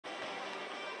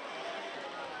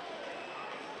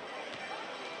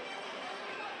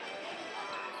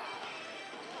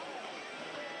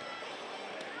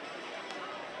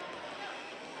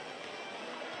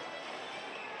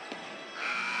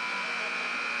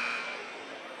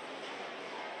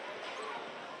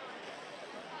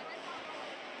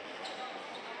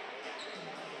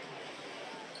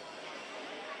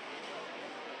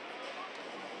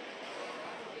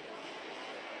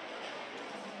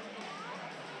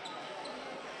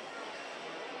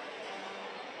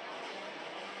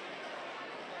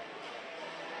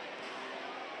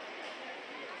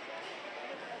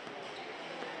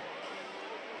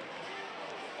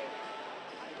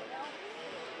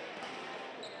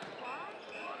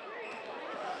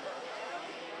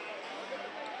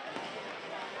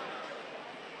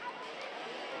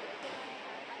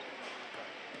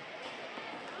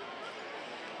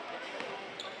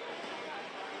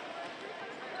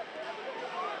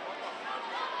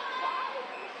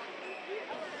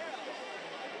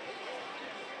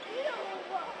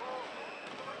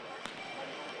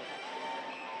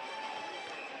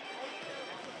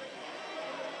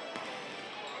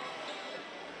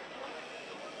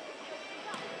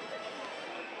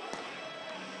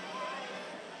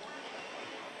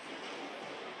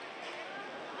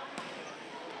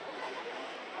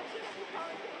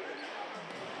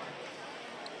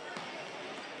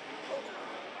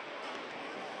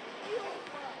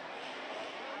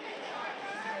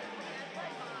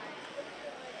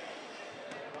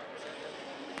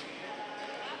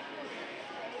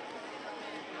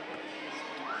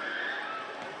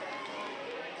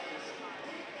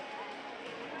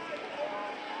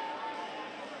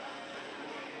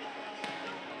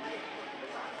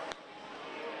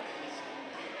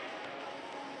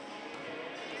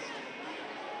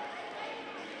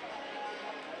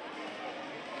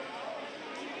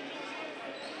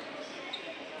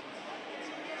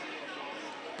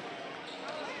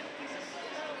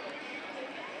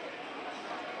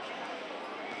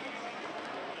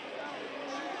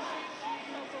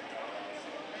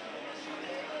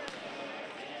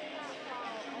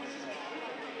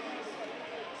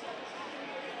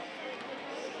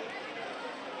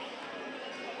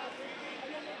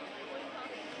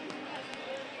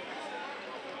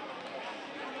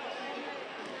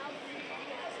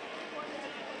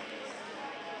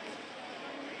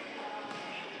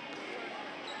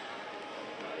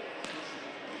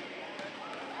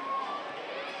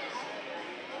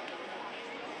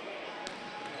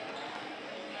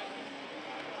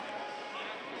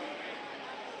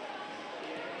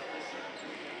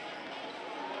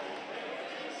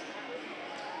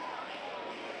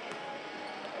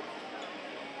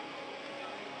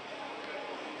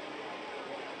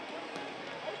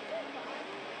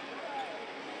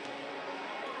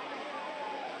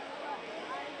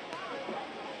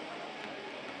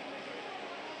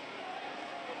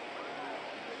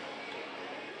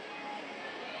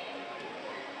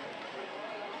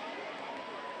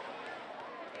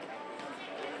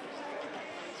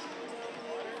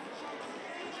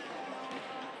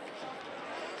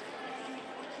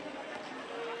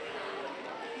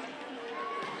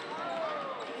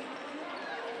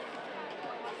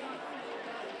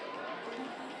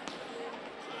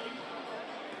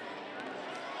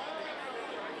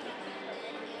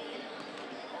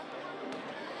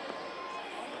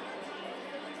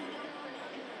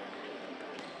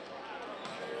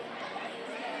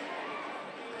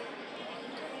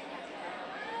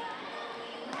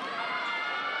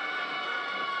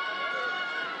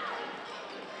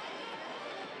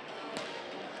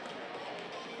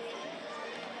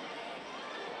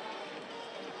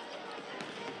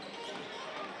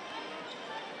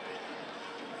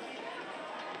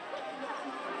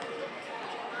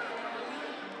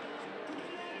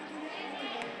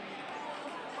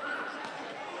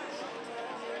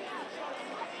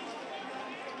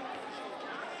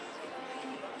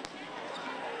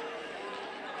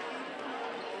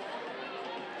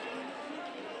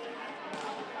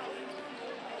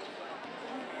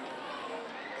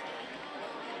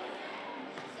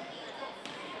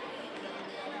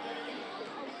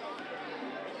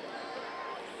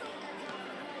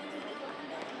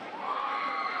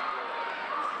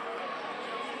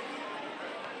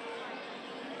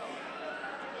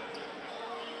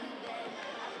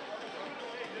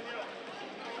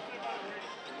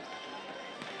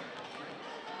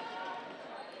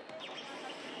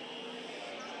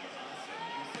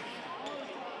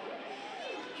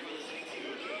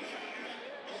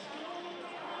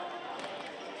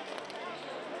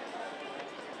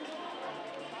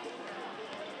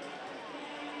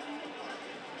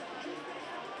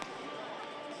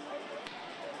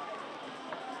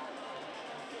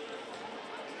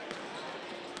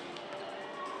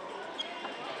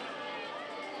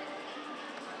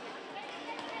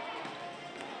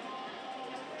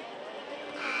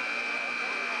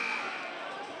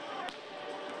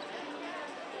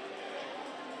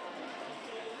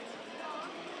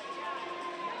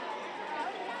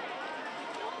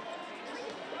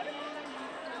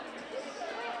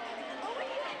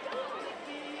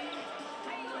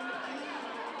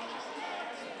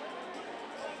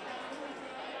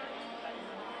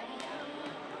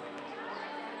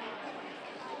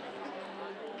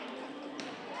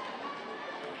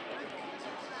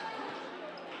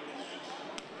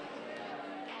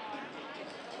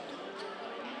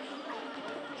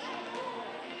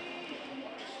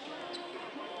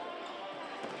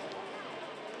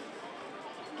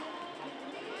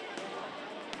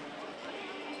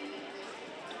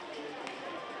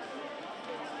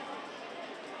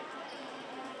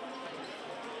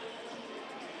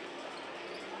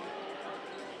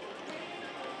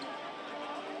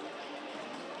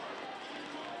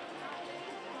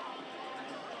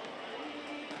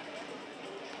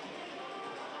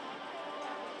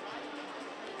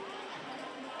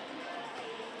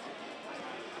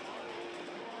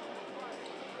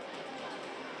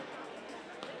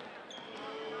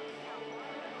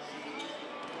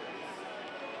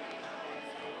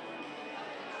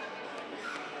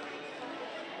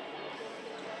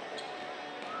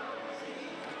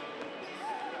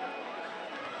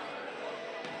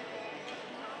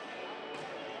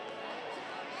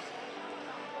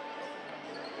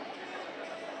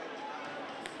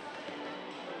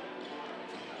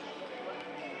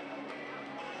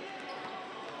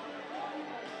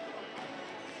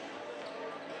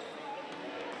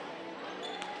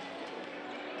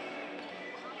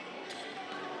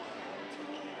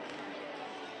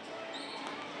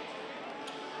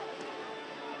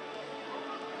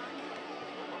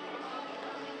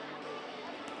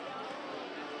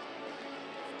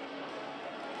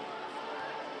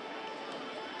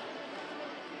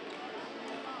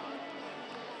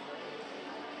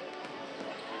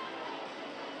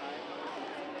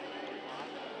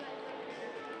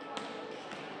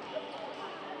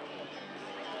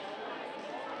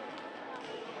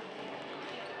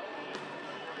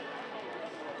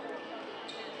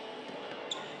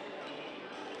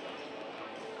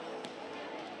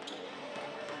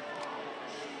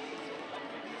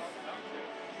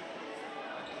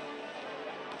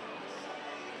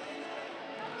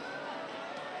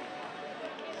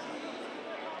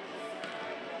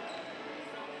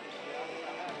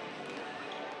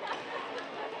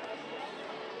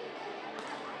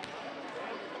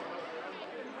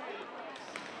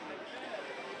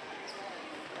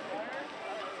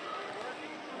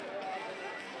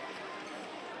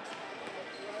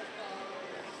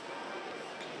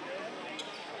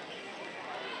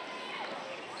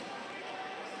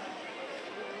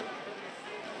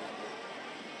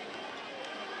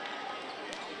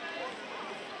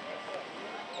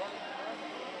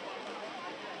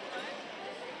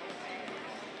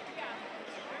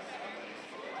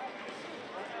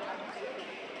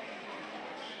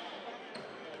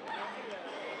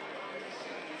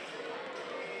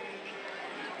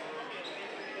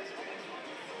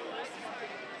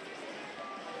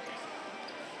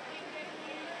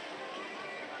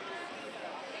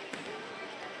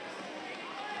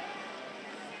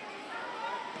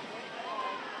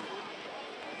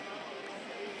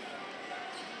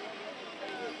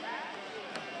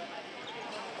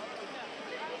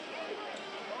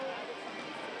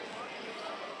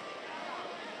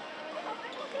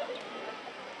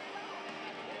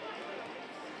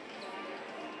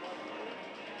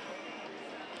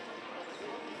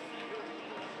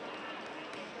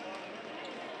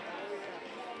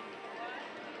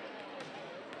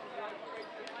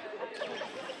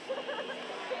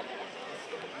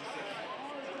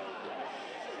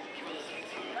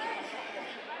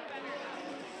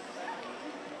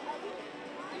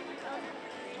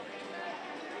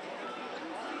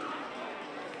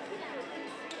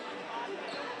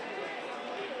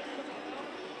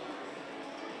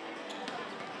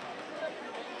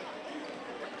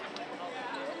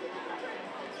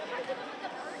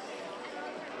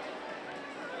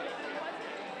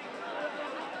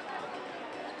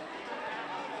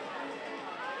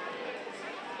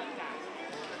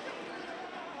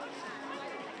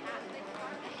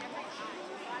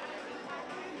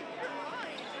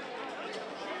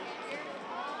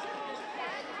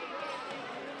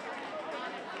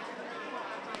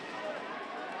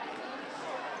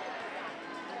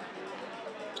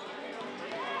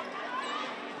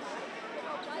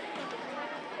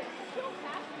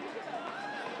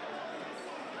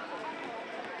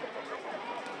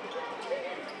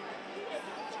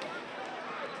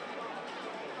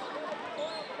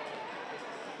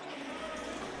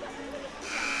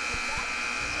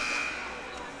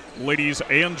Ladies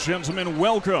and gentlemen,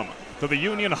 welcome to the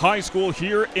Union High School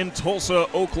here in Tulsa,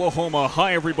 Oklahoma.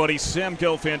 Hi everybody, Sam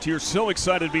Gelfand here. So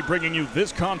excited to be bringing you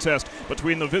this contest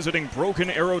between the visiting Broken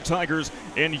Arrow Tigers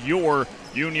and your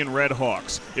Union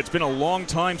Redhawks. It's been a long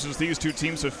time since these two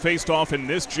teams have faced off in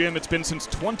this gym. It's been since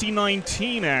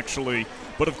 2019 actually.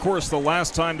 But of course, the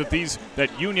last time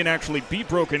that Union actually beat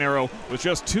Broken Arrow was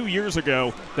just 2 years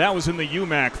ago. That was in the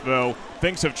UMAC though.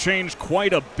 Things have changed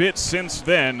quite a bit since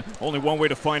then. Only one way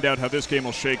to find out how this game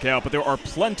will shake out, but there are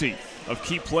plenty of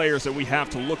key players that we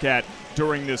have to look at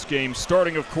during this game,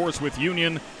 starting of course with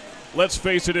Union. Let's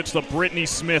face it, it's the Brittany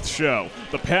Smith show.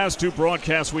 The past two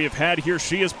broadcasts we have had here,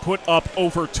 she has put up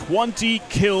over 20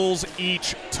 kills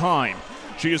each time.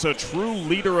 She is a true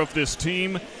leader of this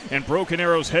team, and Broken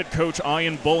Arrow's head coach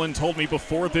Ian Bullen told me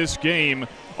before this game,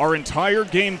 our entire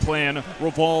game plan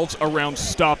revolves around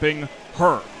stopping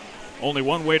her. Only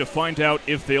one way to find out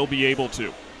if they'll be able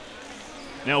to.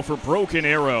 Now for Broken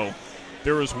Arrow,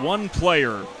 there is one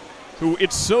player who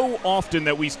it's so often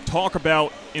that we talk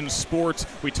about in sports,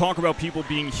 we talk about people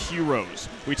being heroes.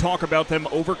 We talk about them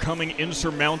overcoming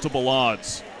insurmountable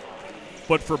odds.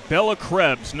 But for Bella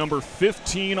Krebs, number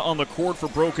 15 on the court for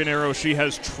Broken Arrow, she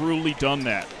has truly done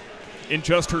that. In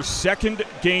just her second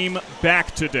game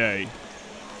back today,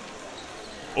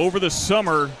 over the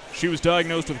summer, she was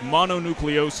diagnosed with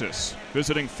mononucleosis,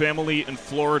 visiting family in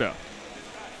Florida.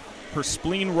 Her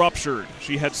spleen ruptured.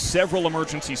 She had several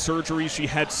emergency surgeries. She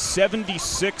had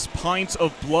 76 pints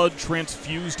of blood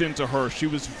transfused into her. She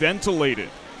was ventilated.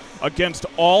 Against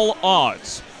all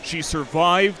odds, she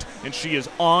survived, and she is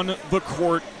on the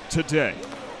court today.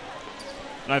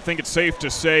 And I think it's safe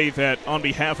to say that on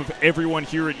behalf of everyone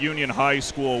here at Union High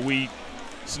School, we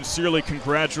sincerely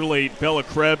congratulate Bella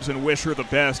Krebs and wish her the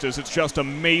best, as it's just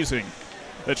amazing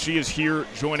that she is here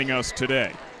joining us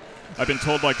today. I've been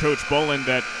told by Coach Bullen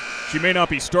that she may not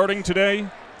be starting today,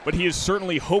 but he is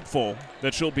certainly hopeful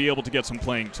that she'll be able to get some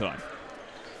playing time.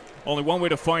 Only one way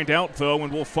to find out, though,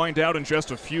 and we'll find out in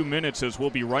just a few minutes, as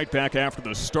we'll be right back after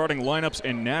the starting lineups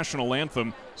and national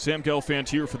anthem. Sam Gelfand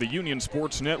here for the Union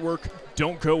Sports Network.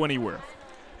 Don't go anywhere.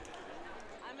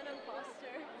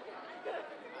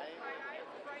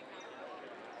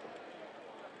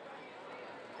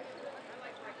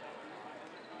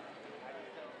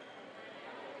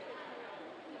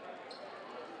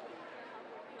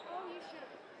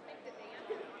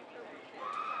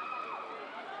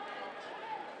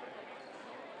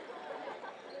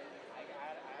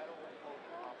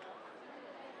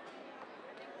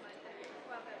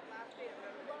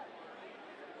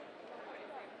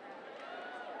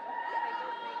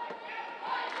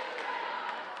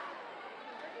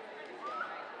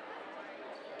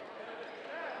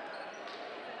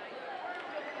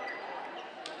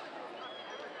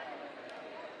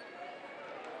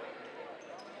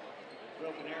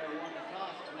 Broken Arrow won the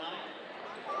toss tonight.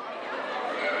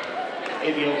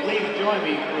 If you'll please join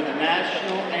me for the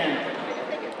national anthem.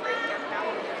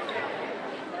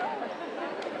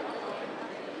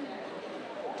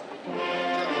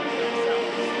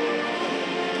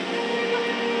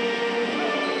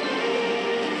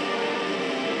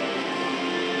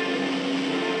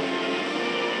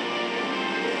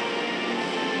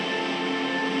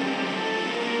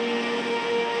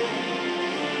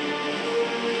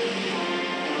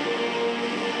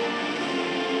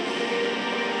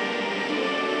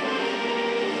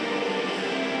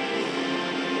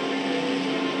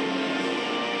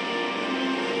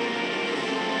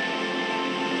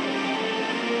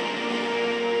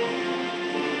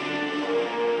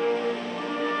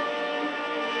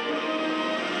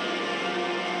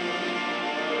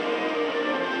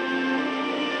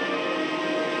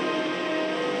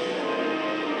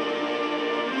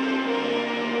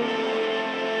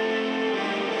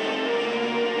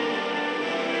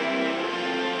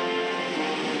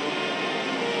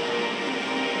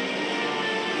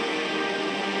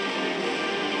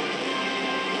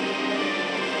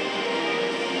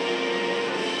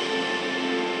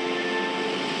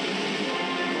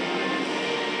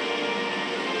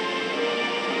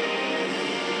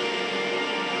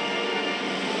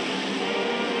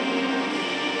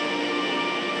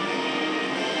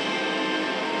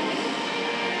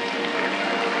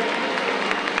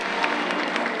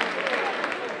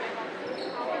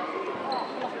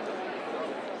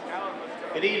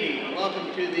 Good evening.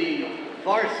 Welcome to the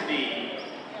varsity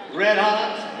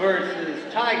Redhawks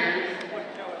versus Tigers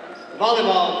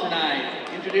volleyball tonight.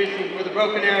 Introducing for the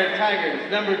Broken Arrow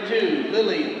Tigers, number 2,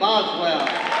 Lily Boswell.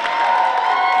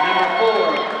 Number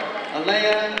 4,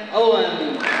 Alea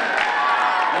Owen.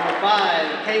 Number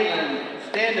 5, Caitlin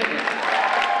Standifer.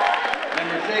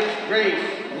 Number 6,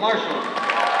 Grace Marshall.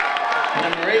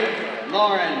 Number 8,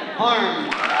 Lauren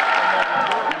Harms.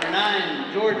 Number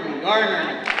 9, Jordan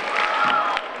Garner.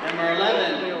 Number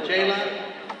 11,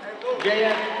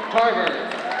 Jaya Tarver.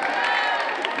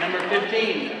 Number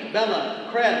 15, Bella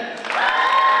Krebs.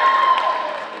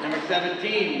 Number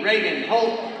 17, Reagan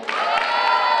Holt.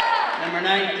 Number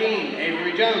 19,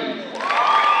 Avery Jones.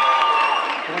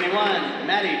 21,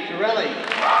 Maddie Torelli.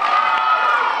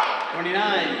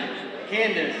 29,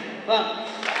 Candace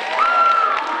Funks.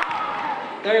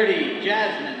 30,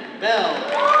 Jasmine Bell.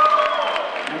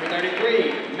 Number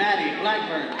 33, Maddie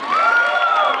Blackburn.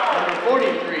 Number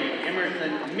 43,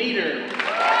 Emerson Meter.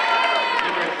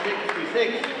 Number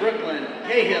 66, Brooklyn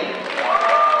Cahill.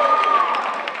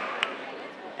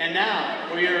 And now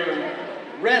for your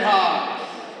Red Hawks,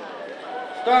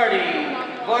 starting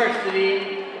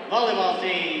varsity volleyball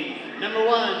team. Number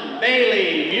 1,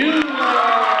 Bailey Mueller.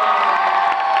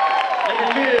 Number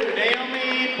 2,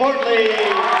 Naomi Portley.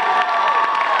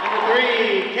 Number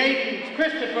 3, Cadence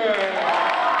Christopher.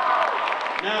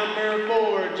 Number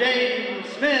 4, James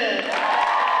Smith.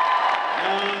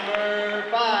 Number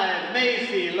 5,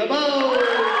 Macy LeBeau.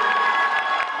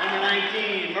 Number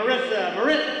 19, Marissa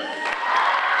Moritz.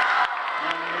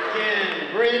 Number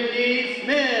 10, Brittany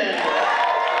Smith.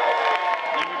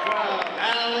 Number 12,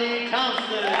 Allie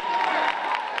Thompson.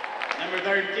 Number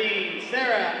 13,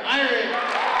 Sarah Irish.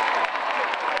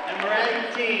 Number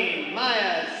 18,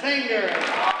 Maya Sanger.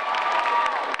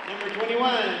 Number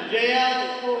 21,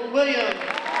 J.L. Williams.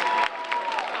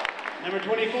 Number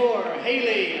 24,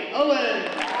 Haley Owen.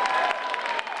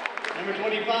 Number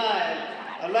 25,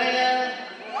 Leah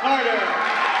Carter.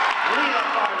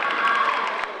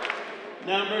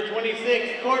 Number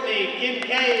 26, Courtney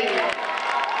Kincaid.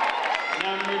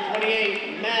 Number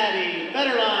 28, Maddie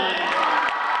Federline.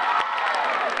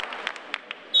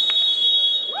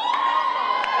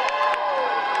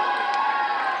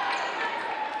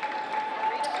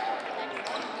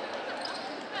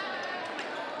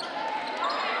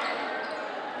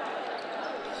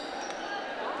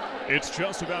 It's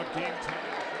just about game time.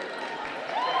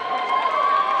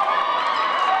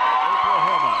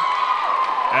 Oklahoma.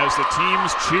 As the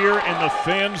teams cheer and the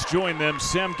fans join them,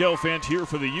 Sam Gelfand here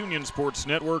for the Union Sports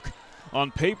Network.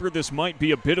 On paper, this might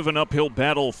be a bit of an uphill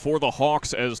battle for the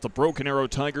Hawks as the Broken Arrow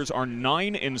Tigers are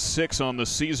 9-6 on the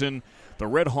season. The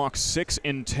Red Hawks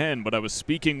 6-10, but I was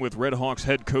speaking with Red Hawks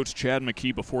head coach Chad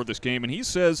McKee before this game, and he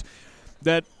says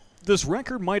that this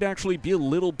record might actually be a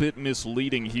little bit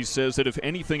misleading. He says that if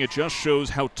anything, it just shows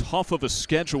how tough of a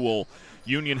schedule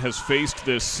Union has faced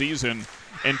this season,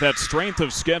 and that strength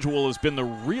of schedule has been the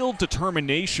real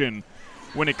determination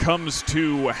when it comes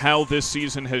to how this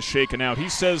season has shaken out. He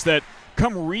says that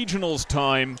come regionals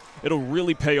time, it'll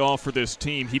really pay off for this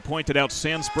team. He pointed out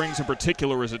Sand Springs in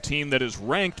particular is a team that is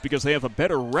ranked because they have a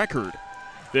better record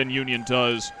than Union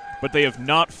does, but they have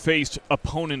not faced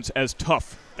opponents as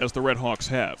tough as the Red Hawks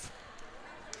have.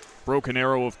 Broken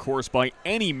Arrow, of course, by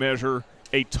any measure,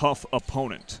 a tough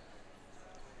opponent.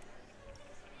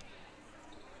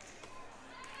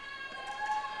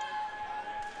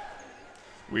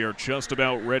 We are just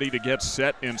about ready to get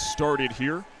set and started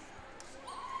here.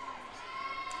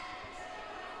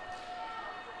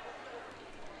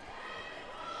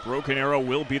 Broken Arrow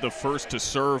will be the first to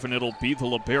serve, and it'll be the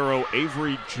libero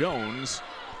Avery Jones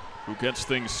who gets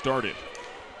things started.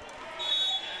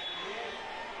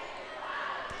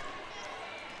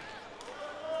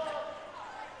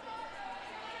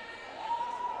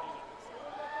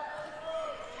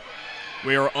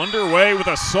 We are underway with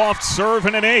a soft serve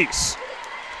and an ace.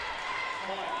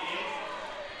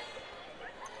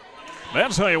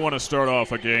 That's how you want to start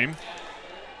off a game.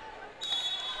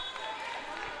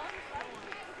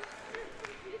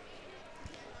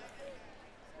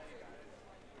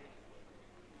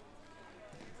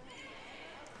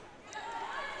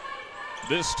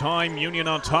 This time, Union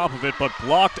on top of it, but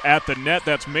blocked at the net.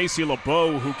 That's Macy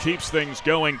LeBeau who keeps things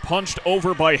going. Punched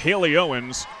over by Haley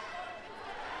Owens.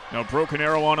 Now Broken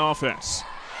Arrow on offense.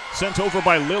 Sent over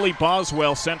by Lily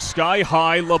Boswell, sent sky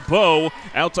high. LeBeau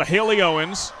out to Haley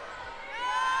Owens.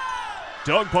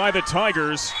 Dug by the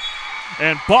Tigers,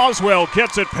 and Boswell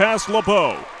gets it past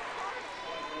LeBeau.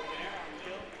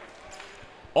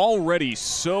 Already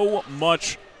so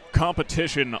much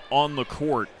competition on the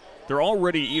court. They're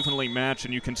already evenly matched,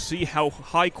 and you can see how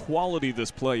high quality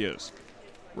this play is.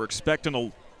 We're expecting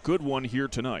a good one here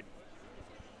tonight.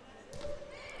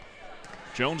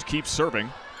 Jones keeps serving.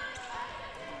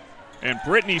 And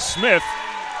Brittany Smith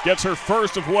gets her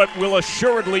first of what will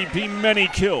assuredly be many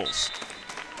kills.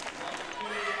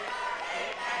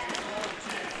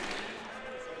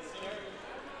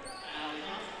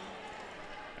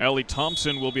 Allie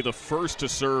Thompson will be the first to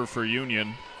serve for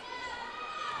Union.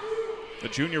 The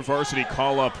junior varsity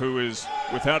call-up, who is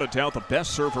without a doubt the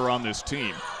best server on this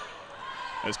team,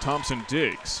 as Thompson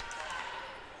digs.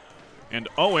 And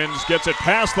Owens gets it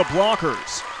past the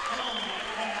blockers.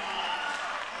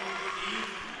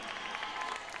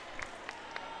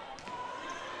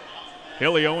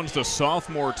 Haley Owens, the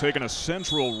sophomore, taking a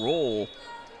central role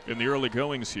in the early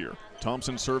goings here.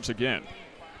 Thompson serves again.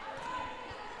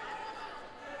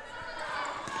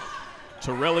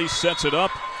 Torelli sets it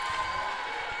up.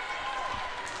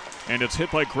 And it's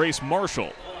hit by Grace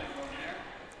Marshall.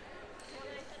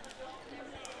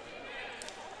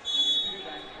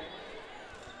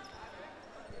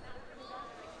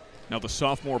 Now the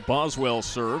sophomore Boswell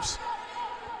serves.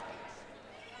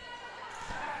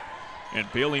 And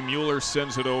Bailey Mueller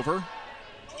sends it over.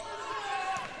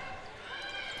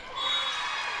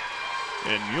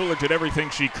 And Mueller did everything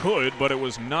she could, but it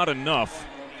was not enough.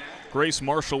 Grace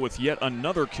Marshall with yet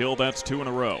another kill. That's 2 in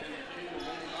a row.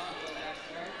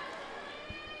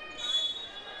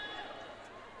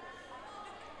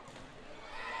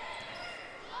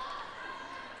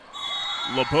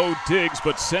 LeBeau digs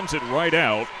but sends it right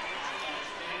out.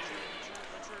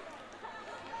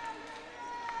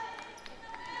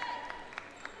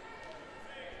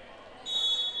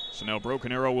 So now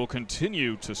Broken Arrow will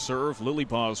continue to serve. Lily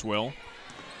Boswell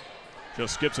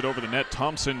just skips it over the net.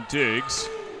 Thompson digs.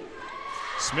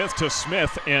 Smith to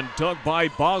Smith and dug by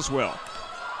Boswell.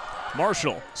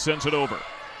 Marshall sends it over.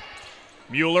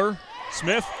 Mueller,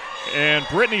 Smith, and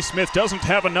Brittany Smith doesn't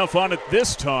have enough on it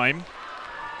this time.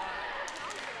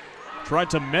 Tried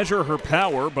to measure her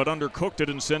power, but undercooked it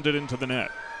and sent it into the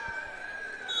net.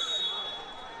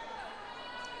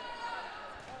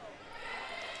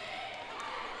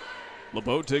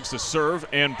 LeBeau takes the serve,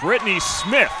 and Brittany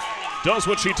Smith does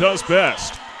what she does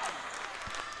best.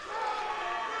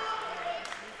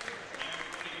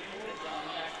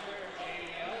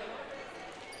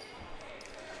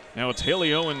 Now it's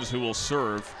Haley Owens who will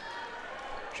serve.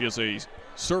 She has a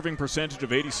serving percentage of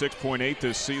 86.8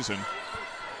 this season.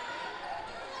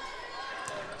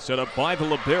 Set up by the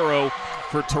libero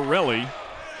for Torelli,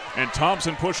 and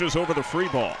Thompson pushes over the free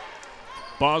ball.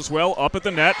 Boswell up at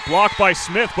the net, blocked by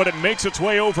Smith, but it makes its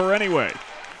way over anyway.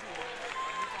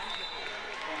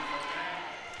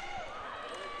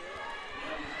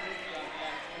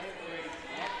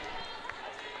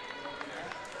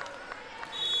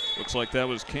 Looks like that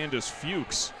was Candace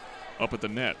Fuchs up at the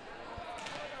net.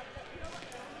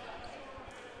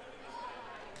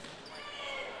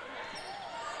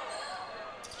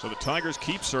 So the Tigers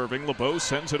keep serving. LeBeau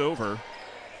sends it over.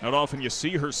 Not often you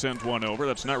see her send one over.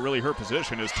 That's not really her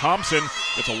position. As Thompson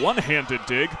gets a one-handed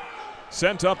dig,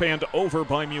 sent up and over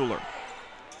by Mueller.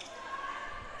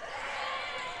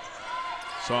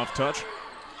 Soft touch.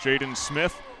 Jaden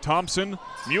Smith, Thompson,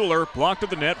 Mueller, blocked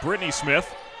at the net. Brittany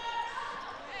Smith.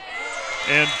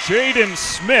 And Jaden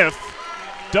Smith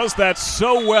does that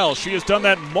so well. She has done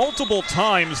that multiple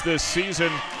times this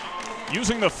season,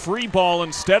 using the free ball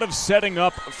instead of setting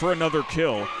up for another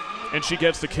kill. And she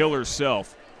gets the kill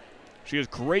herself. She has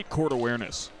great court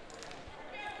awareness.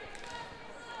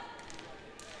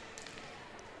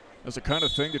 That's the kind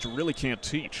of thing that you really can't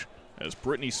teach, as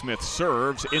Brittany Smith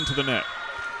serves into the net.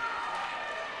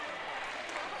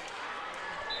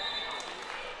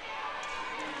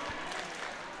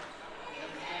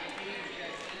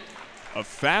 A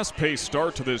fast-paced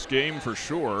start to this game for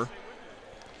sure,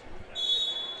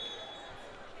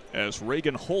 as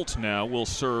Reagan Holt now will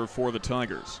serve for the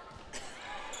Tigers.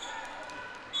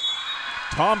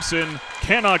 Thompson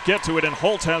cannot get to it, and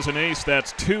Holt has an ace.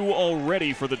 That's 2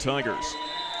 already for the Tigers.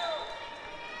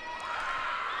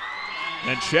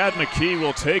 And Chad McKee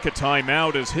will take a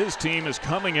timeout as his team is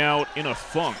coming out in a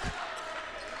funk.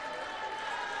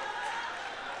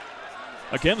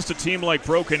 Against a team like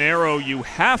Broken Arrow, you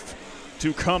have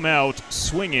to come out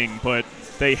swinging, but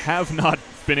they have not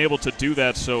been able to do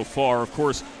that so far. Of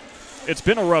course, it's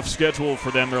been a rough schedule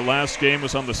for them. Their last game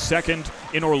was on the 2nd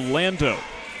in Orlando,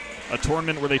 a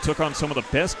tournament where they took on some of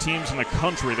the best teams in the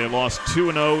country. They lost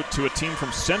 2-0 to a team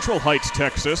from Central Heights,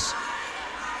 Texas.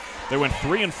 They went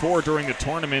 3-4 during the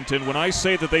tournament, and when I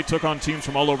say that they took on teams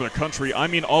from all over the country, I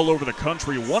mean all over the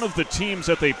country. One of the teams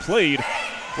that they played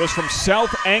was from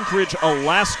South Anchorage,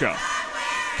 Alaska.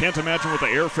 Can't imagine what the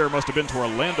airfare must have been to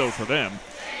Orlando for them.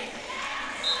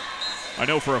 I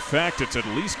know for a fact it's at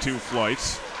least 2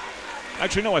 flights.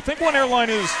 Actually, no, I think one airline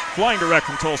is flying direct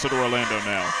from Tulsa to Orlando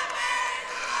now.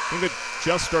 I think they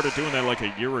just started doing that like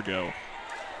a year ago.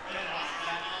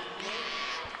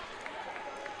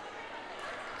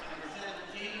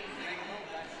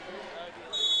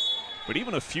 But But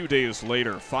even a few days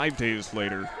later, 5 days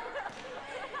later,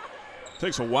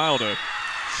 takes a while to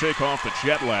shake off the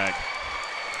jet lag.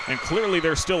 And clearly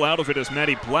they're still out of it as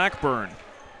Maddie Blackburn.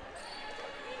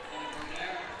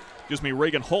 Gives me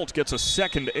Reagan Holt gets a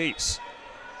second ace.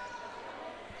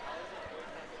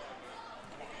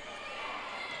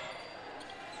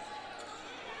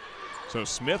 So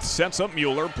Smith sets up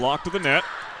Mueller, blocked to the net,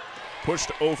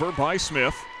 pushed over by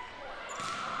Smith.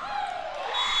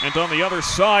 And on the other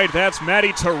side, that's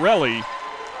Maddie Torelli,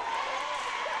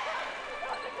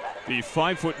 the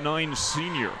 5'9"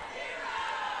 senior.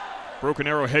 Broken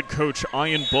Arrow head coach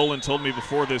Ian Bolin told me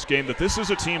before this game that this is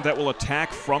a team that will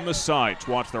attack from the sides.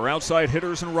 Watch their outside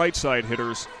hitters and right side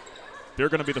hitters. They're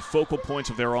going to be the focal points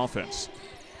of their offense.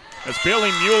 As Bailey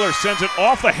Mueller sends it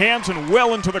off the hands and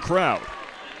well into the crowd.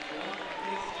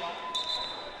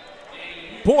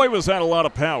 Boy, was that a lot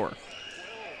of power.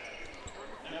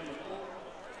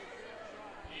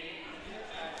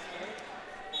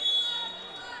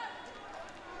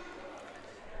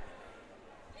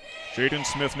 Jaden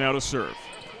Smith now to serve.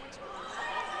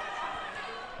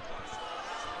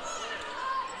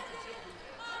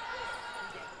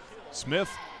 Smith,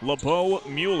 LeBeau,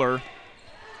 Mueller.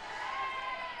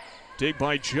 Dig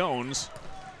by Jones.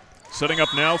 Setting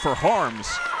up now for Harms.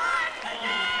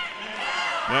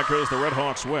 That goes the Red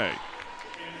Hawks' way.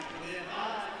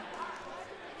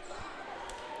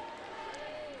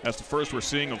 That's the first we're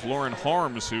seeing of Lauren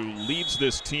Harms, who leads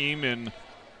this team in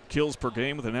kills per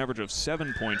game with an average of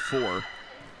 7.4.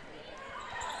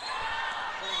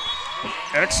 An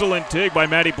excellent dig by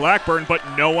Maddie Blackburn, but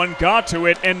no one got to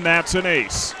it, and that's an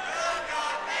ace.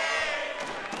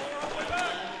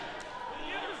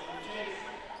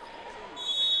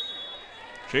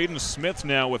 Jaden Smith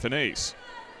now with an ace.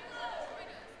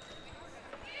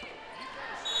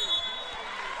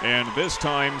 And this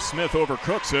time, Smith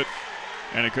overcooks it,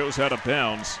 and it goes out of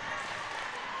bounds.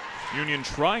 Union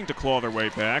trying to claw their way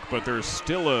back, but there's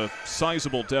still a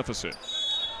sizable deficit.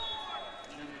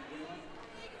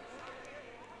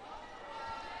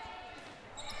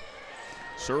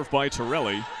 Served by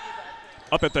Torelli.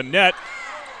 Up at the net,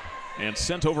 and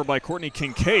sent over by Courtney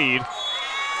Kincaid.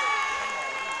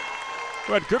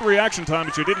 Who had good reaction time,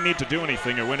 but you didn't need to do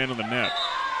anything. It went into the net.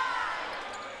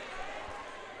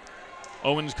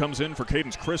 Owens comes in for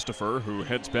Cadence Christopher, who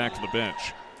heads back to the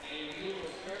bench.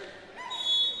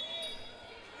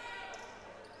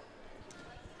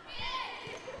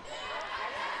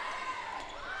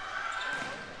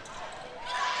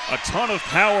 A ton of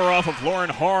power off of Lauren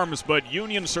Harms, but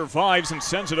Union survives and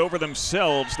sends it over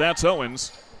themselves. That's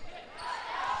Owens.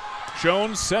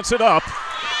 Jones sets it up.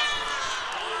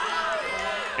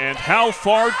 And how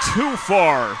far? Too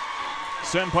far.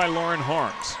 Sent by Lauren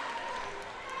Harms.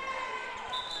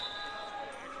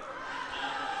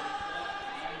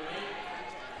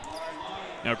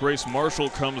 Now Grace Marshall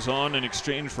comes on in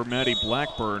exchange for Maddie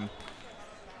Blackburn.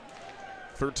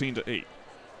 13-8.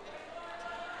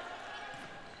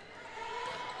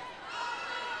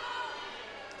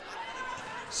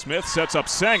 Smith sets up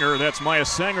Sanger. That's Maya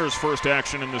Sanger's first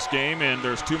action in this game, and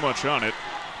there's too much on it.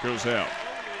 Goes out.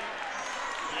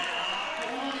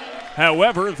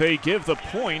 However, they give the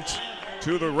point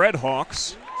to the Red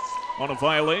Hawks on a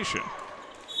violation.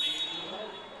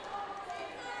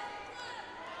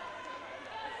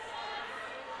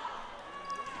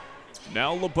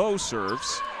 Now LeBeau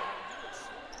serves.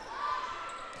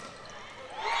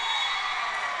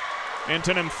 And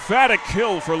an emphatic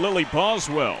kill for Lily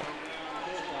Boswell.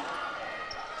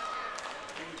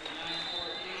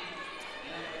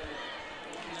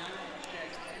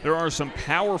 There are some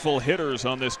powerful hitters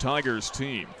on this Tigers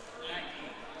team.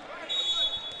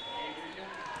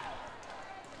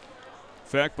 In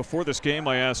fact, before this game,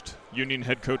 I asked Union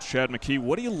head coach Chad McKee,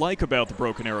 what do you like about the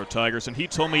Broken Arrow Tigers? And he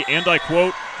told me, and I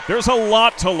quote, there's a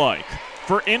lot to like.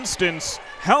 For instance,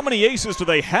 how many aces do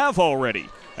they have already?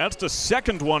 That's the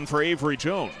second one for Avery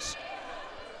Jones.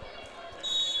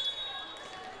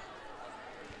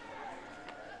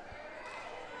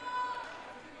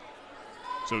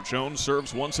 So Jones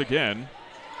serves once again.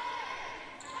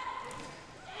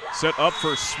 Set up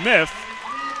for Smith,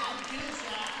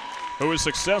 who is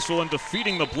successful in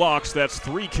defeating the blocks. That's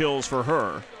 3 kills for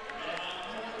her.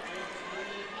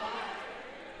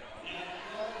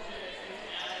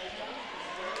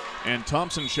 And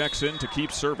Thompson checks in to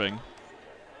keep serving.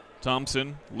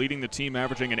 Thompson leading the team,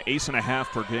 averaging an ace and a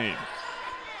half per game.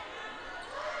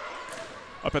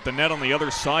 Up at the net on the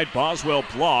other side, Boswell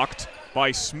blocked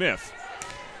by Smith.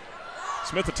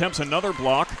 Smith attempts another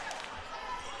block.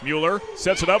 Mueller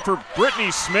sets it up for Brittany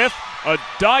Smith, a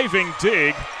diving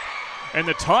dig, and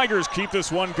the Tigers keep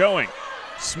this one going.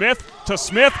 Smith to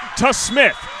to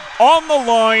Smith, on the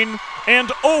line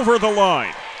and over the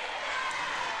line.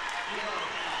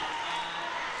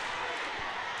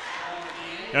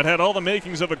 That had all the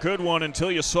makings of a good one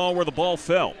until you saw where the ball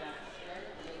fell.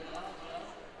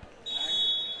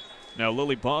 Now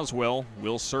Lily Boswell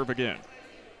will serve again.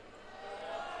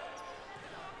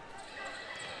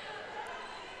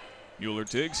 Mueller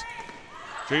digs.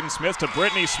 Jaden Smith to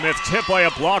Brittany Smith, tipped by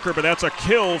a blocker, but that's a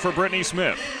kill for Brittany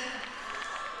Smith.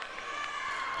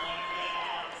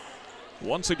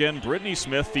 Once again, Brittany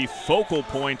Smith, the focal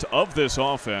point of this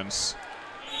offense.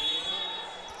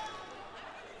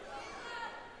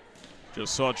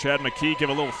 Just saw Chad McKee give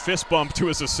a little fist bump to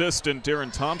his assistant,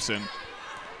 Darren Thompson.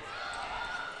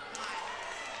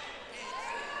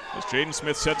 As Jaden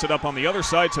Smith sets it up on the other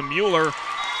side to Mueller.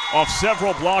 Off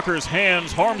several blockers'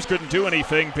 hands, Harms couldn't do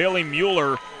anything. Bailey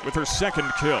Mueller with her second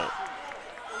kill.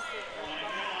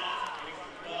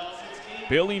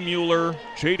 Bailey Mueller,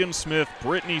 Jaden Smith,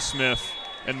 Brittany Smith,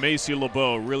 and Macy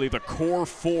LeBeau, really the core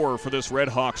four for this Red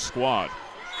Hawks squad.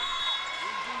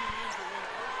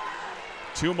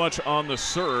 Too much on the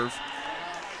serve.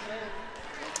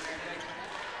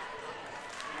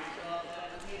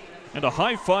 And a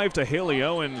high five to Haley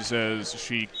Owens as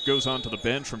she goes onto the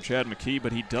bench from Chad McKee,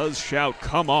 but he does shout,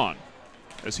 "Come on,"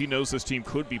 as he knows this team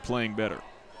could be playing better.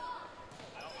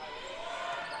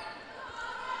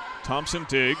 Thompson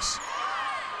digs.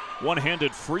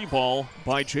 One-handed free ball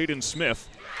by Jaden Smith.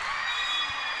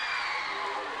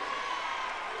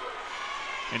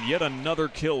 And yet another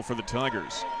kill for the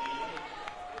Tigers.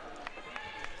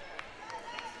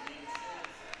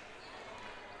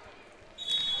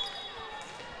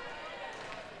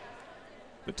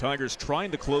 The Tigers trying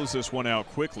to close this one out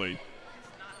quickly.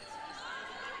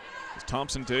 As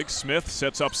Thompson digs, Smith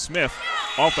sets up Smith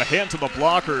off the hands of the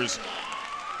blockers.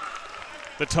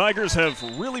 The Tigers have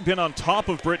really been on top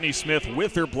of Brittany Smith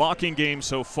with their blocking game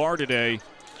so far today,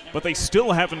 but they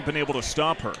still haven't been able to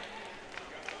stop her.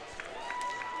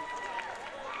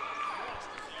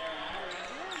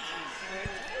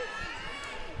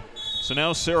 So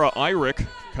now Sarah Eyrich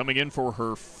coming in for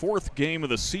her fourth game of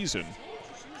the season.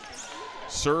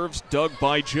 Serves dug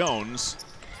by Jones.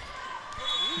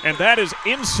 And that is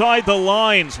inside the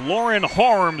lines. Lauren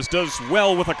Harms does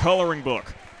well with a coloring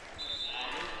book.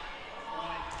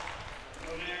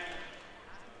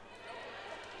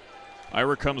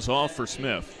 Ira comes off for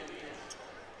Smith.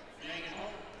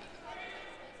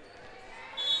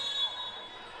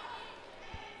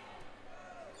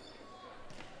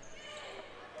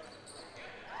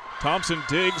 Thompson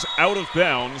digs out of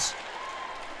bounds.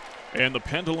 And the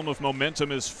pendulum of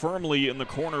momentum is firmly in the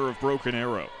corner of Broken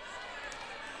Arrow.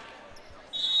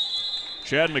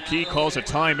 Chad McKee calls a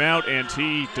timeout, and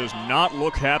he does not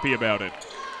look happy about it.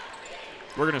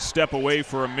 We're going to step away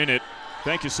for a minute.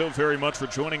 Thank you so very much for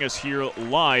joining us here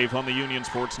live on the Union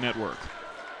Sports Network.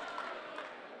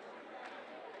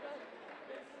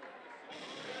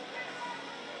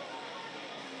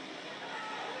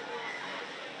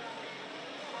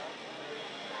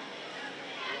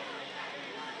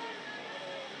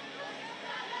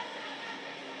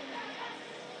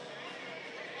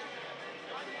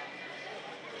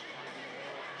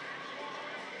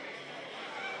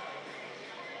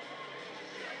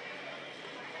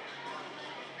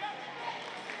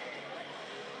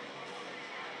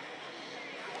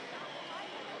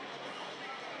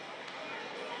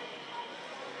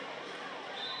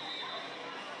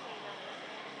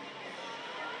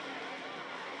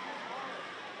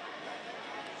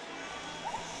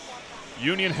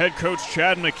 Union head coach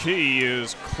Chad McKee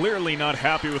is clearly not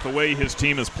happy with the way his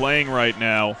team is playing right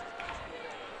now,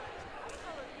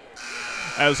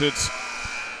 as it's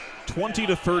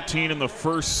 20-13 in the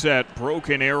first set.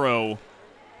 Broken Arrow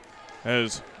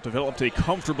has developed a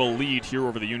comfortable lead here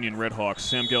over the Union Redhawks.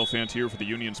 Sam Gelfand here for the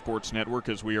Union Sports Network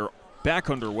as we are back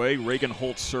underway. Reagan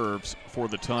Holt serves for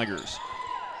the Tigers.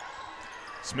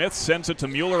 Smith sends it to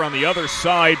Mueller on the other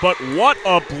side, but what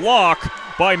a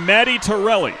block by Maddie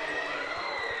Torelli.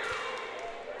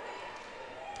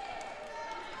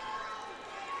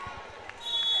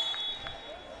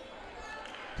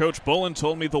 Coach Bullen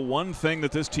told me the one thing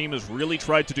that this team has really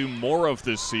tried to do more of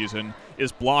this season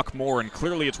is block more, and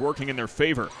clearly it's working in their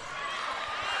favor.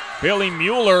 Bailey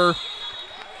Mueller,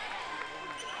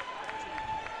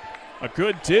 a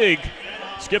good dig,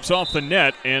 skips off the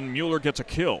net, and Mueller gets a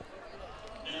kill.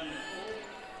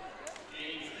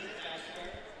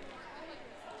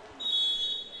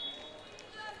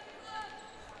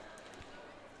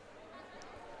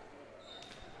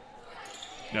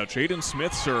 Now Jaden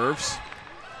Smith serves.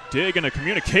 Dig and a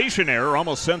communication error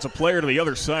almost sends a player to the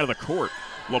other side of the court.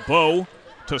 LeBeau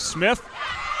to Smith.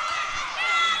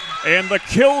 And the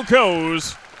kill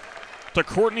goes to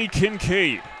Courtney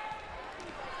Kincaid.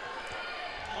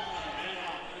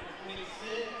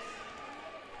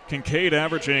 Kincaid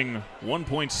averaging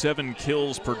 1.7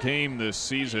 kills per game this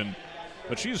season,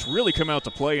 but she's really come out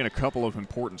to play in a couple of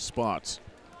important spots.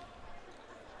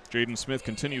 Jaden Smith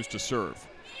continues to serve.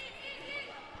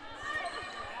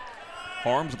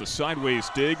 Harms with a sideways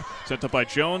dig, sent up by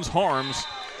Jones. Harms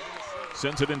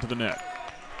sends it into the net.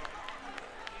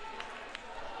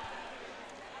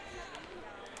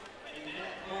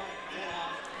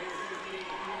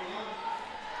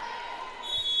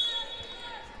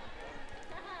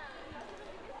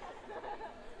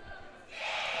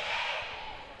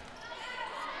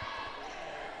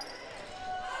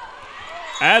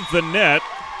 At the net,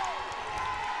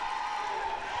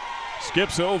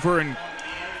 skips over, and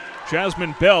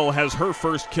Jasmine Bell has her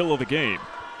first kill of the game.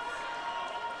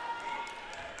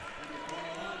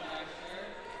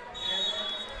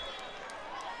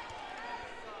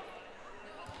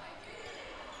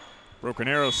 Broken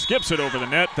Arrow skips it over the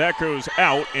net. That goes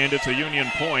out, and it's a Union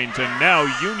point. And now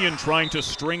Union trying to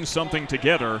string something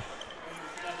together.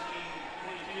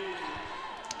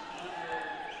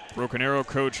 Broken Arrow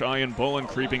coach Ian Bolin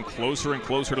creeping closer and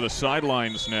closer to the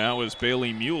sidelines now as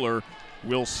Bailey Mueller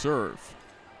will serve.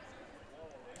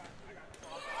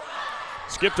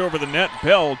 Skipped over the net.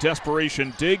 Bell,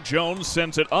 desperation dig. Jones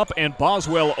sends it up, and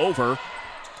Boswell over.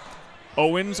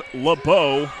 Owens,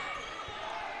 LeBeau,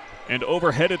 and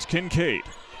overhead it's Kincaid.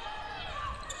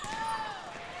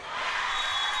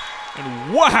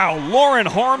 And wow, Lauren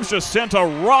Harms just sent a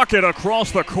rocket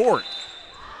across the court.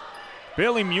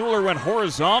 Bailey Mueller went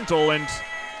horizontal and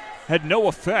had no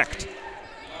effect.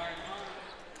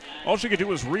 All she could do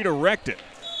was redirect it.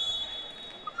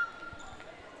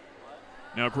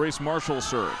 Now Grace Marshall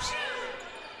serves.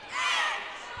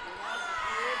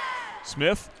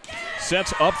 Smith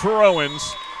sets up for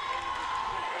Owens.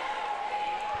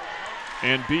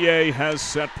 And BA has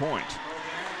set point.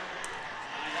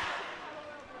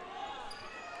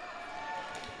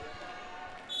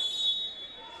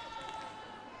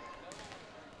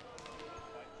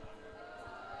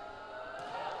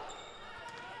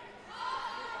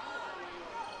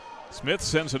 Smith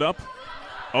sends it up.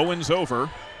 Owens over.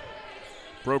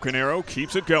 Broken Arrow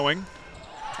keeps it going.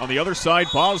 On the other side,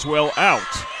 Boswell out.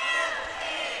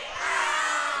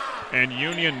 And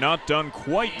Union not done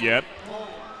quite yet.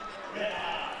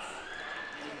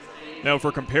 Now,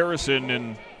 for comparison,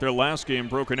 in their last game,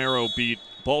 Broken Arrow beat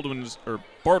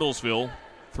Bartlesville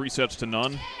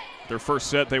 3-0. Their first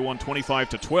set, they won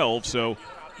 25-12, so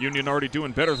Union already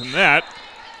doing better than that.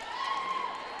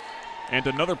 And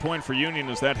another point for Union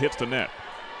as that hits the net.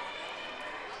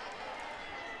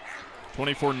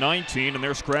 24-19, and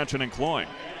they're scratching and clawing.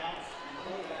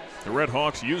 The Red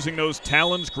Hawks using those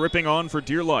talons, gripping on for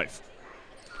dear life.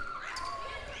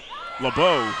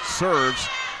 LeBeau serves.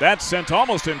 That's sent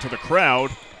almost into the crowd.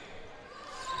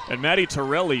 And Maddie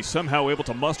Torelli somehow able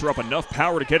to muster up enough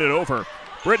power to get it over.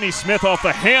 Brittany Smith off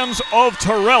the hands of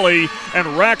Torelli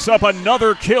and racks up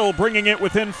another kill, bringing it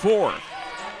within 4.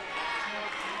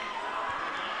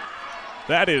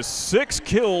 That is 6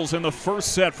 kills in the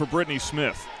first set for Brittany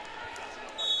Smith.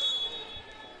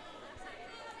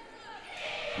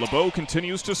 LeBeau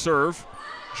continues to serve.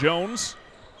 Jones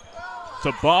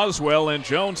to Boswell, and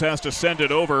Jones has to send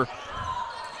it over.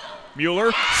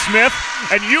 Mueller, Smith,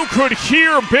 and you could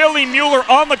hear Bailey Mueller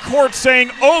on the court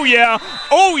saying, oh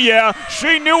yeah,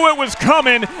 she knew it was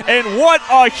coming, and what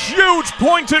a huge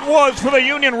point it was for the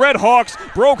Union Red Hawks.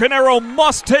 Broken Arrow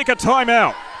must take a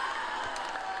timeout.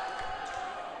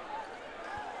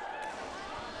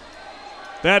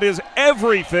 That is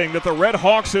everything that the Red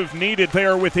Hawks have needed. They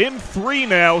are within 3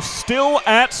 now, still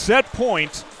at set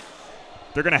point.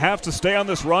 They're going to have to stay on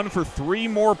this run for 3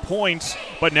 more points,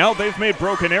 but now they've made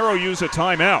Broken Arrow use a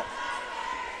timeout.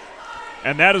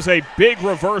 And that is a big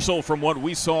reversal from what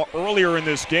we saw earlier in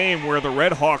this game where the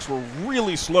Red Hawks were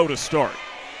really slow to start.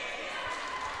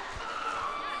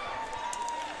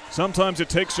 Sometimes it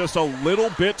takes just a little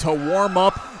bit to warm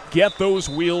up, get those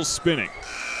wheels spinning.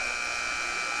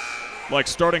 Like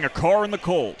starting a car in the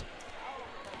cold.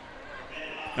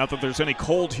 Not that there's any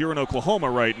cold here in Oklahoma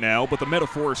right now, but the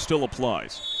metaphor still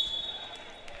applies.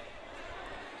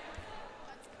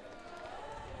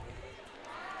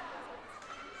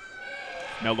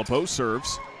 Now LeBeau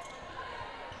serves.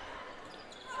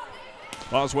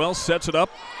 Boswell sets it up.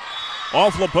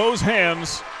 Off LeBeau's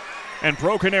hands. And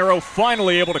Broken Arrow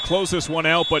finally able to close this one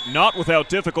out, but not without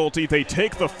difficulty. They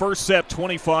take the first set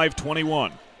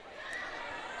 25-21.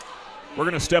 We're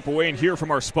going to step away and hear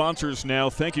from our sponsors now.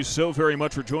 Thank you so very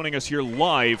much for joining us here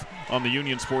live on the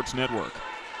Union Sports Network.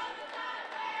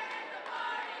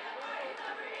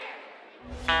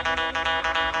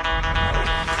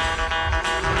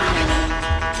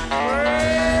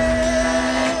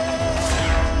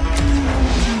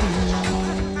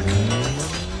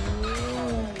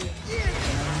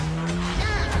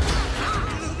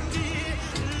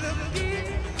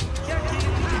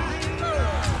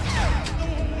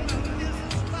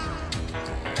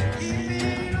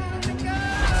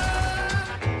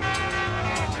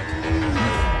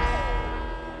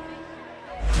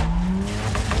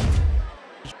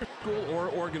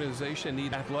 Organization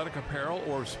need athletic apparel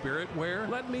or spirit wear?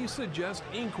 Let me suggest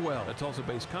Inkwell, a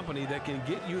Tulsa-based company that can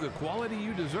get you the quality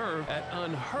you deserve at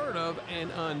unheard of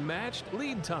and unmatched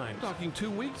lead times. Talking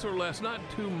 2 weeks or less, not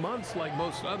 2 months like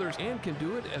most others, and can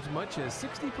do it as much as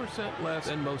 60% less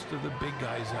than most of the big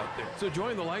guys out there. So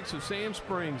join the likes of Sand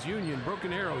Springs, Union,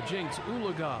 Broken Arrow, Jinx,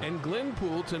 Oologah, and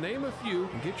Glenpool, to name a few,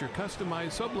 and get your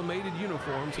customized sublimated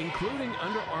uniforms, including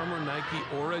Under Armour, Nike,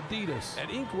 or Adidas, at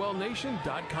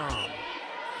inkwellnation.com.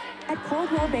 At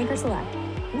Coldwell Banker Select,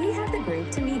 we have the group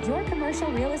to meet your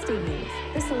commercial real estate needs,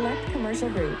 the Select Commercial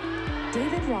Group.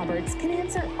 David Roberts can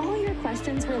answer all your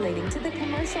questions relating to the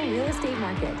commercial real estate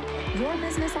market, your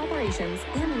business operations,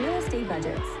 and real estate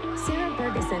budgets. Sarah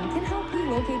Bergeson can help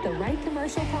you locate the right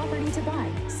commercial property to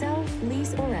buy, sell,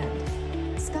 lease, or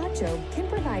rent. Scott Job can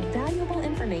provide valuable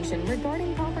information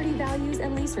regarding property values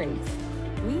and lease rates.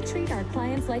 We treat our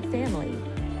clients like family.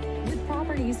 With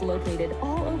properties located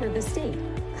all over the state,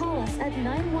 call us at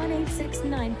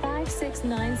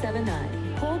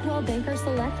 918-695-6979. Coldwell Banker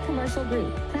Select Commercial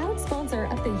Group, proud sponsor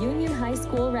of the Union High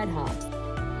School Red Hawks.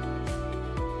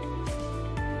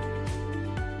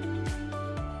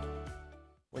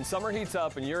 When summer heats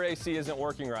up and your AC isn't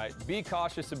working right, be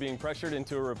cautious of being pressured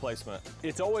into a replacement.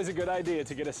 It's always a good idea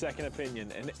to get a second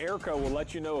opinion, and Airco will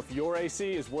let you know if your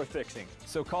AC is worth fixing.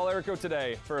 So call Airco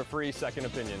today for a free second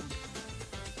opinion.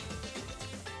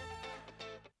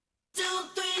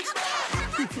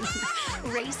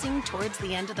 Racing towards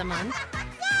the end of the month?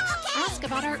 Ask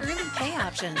about our early pay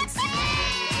options.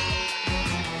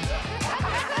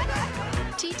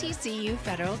 TTCU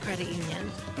Federal Credit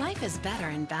Union. Life is better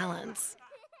in balance.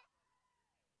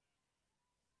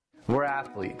 We're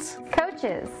athletes,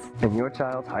 coaches, and your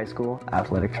child's high school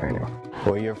athletic trainer.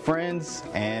 We're your friends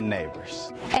and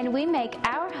neighbors. And we make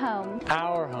our home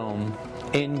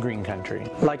in green country.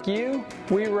 Like you,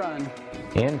 we run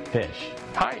and fish,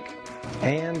 hike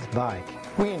and bike.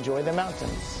 We enjoy the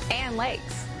mountains and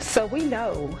lakes. So we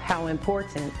know how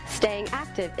important staying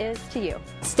active is to you.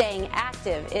 Staying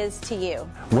active is to you.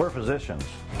 We're physicians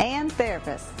and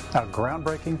therapists. Our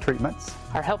groundbreaking treatments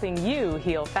are helping you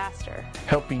heal faster.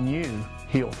 Helping you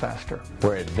heal faster.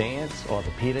 We're Advanced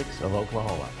Orthopedics of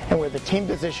Oklahoma. And we're the team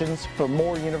physicians for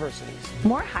more universities,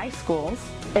 more high schools,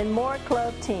 and more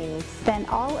club teams than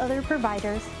all other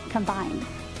providers combined.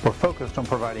 We're focused on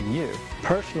providing you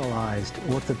personalized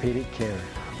orthopedic care.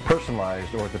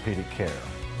 Personalized orthopedic care.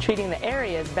 Treating the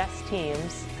area's best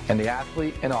teams. And the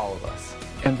athlete in all of us.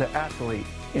 And the athlete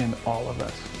in all of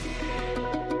us.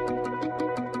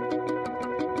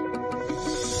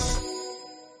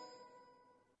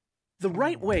 The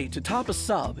right way to top a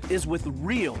sub is with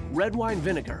real red wine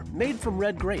vinegar made from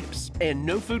red grapes and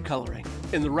no food coloring.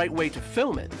 And the right way to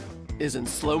film it is in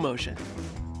slow motion.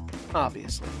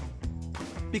 Obviously.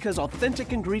 Because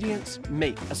authentic ingredients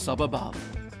make a sub above.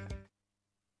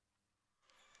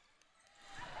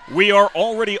 We are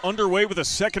already underway with a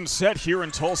second set here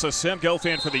in Tulsa. Sam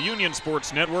Gelfand for the Union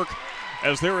Sports Network,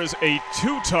 as there is a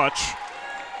two-touch.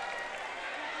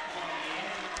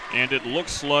 And it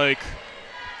looks like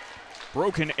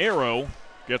Broken Arrow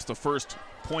gets the first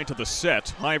point of the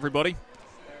set. Hi, everybody.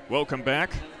 Welcome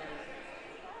back.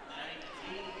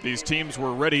 These teams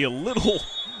were ready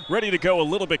to go a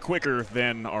little bit quicker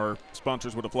than our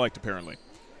sponsors would have liked, apparently.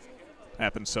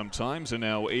 Happens sometimes, and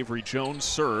now Avery Jones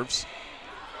serves.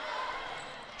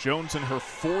 Jones in her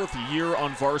 4th year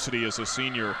on varsity as a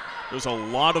senior. There's a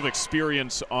lot of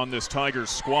experience on this Tigers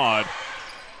squad.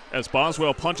 As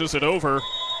Boswell punches it over,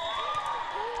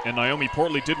 and Naomi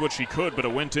Portley did what she could, but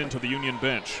it went into the Union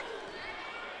bench.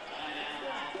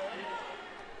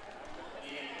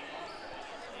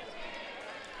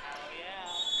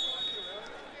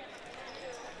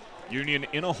 Union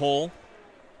in a hole.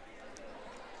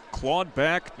 Clawed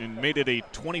back and made it a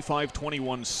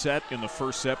 25-21 set in the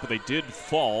first set, but they did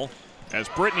fall as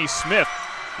Brittany Smith,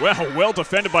 well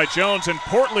defended by Jones, and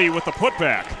Portley with the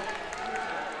putback.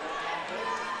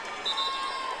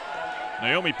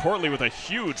 Naomi Portley with a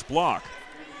huge block.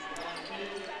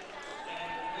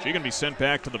 She can be sent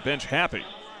back to the bench happy.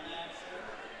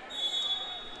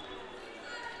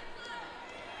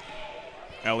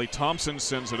 Allie Thompson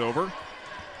sends it over.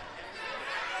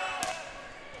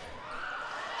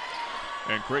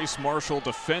 And Grace Marshall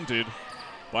defended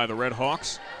by the Red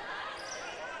Hawks.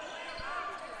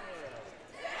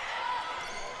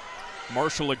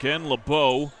 Marshall again,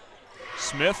 LeBeau,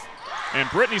 Smith, and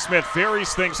Brittany Smith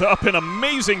varies things up. An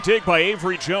amazing dig by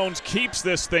Avery Jones keeps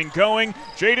this thing going.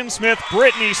 Jaden Smith,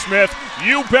 Brittany Smith,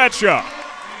 you betcha.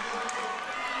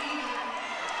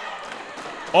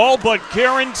 All but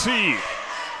guaranteed.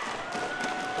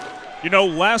 You know,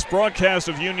 last broadcast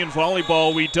of Union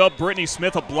Volleyball, we dubbed Brittany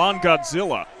Smith a blonde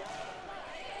Godzilla.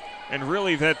 And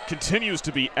really, that continues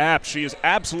to be apt. She is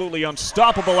absolutely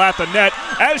unstoppable at the net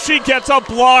as she gets a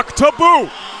block to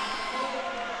boot.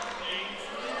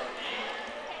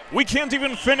 We can't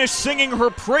even finish singing her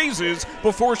praises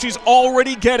before she's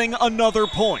already getting another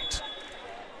point.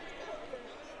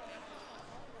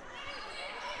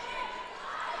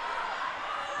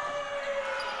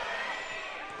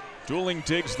 Dueling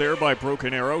digs there by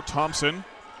Broken Arrow. Thompson,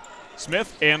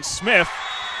 Smith, and Smith.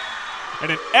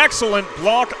 And an excellent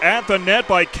block at the net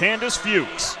by Candace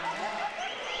Fuchs.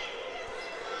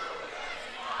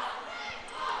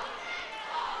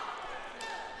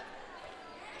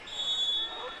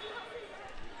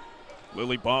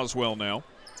 Lily Boswell now.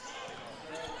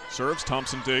 Serves,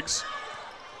 Thompson digs.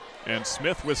 And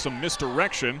Smith with some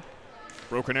misdirection.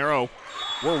 Broken Arrow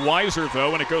were wiser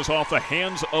though, and it goes off the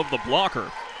hands of the blocker.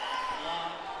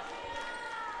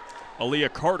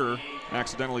 Aaliyah Carter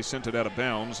accidentally sent it out of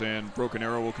bounds, and Broken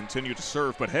Arrow will continue to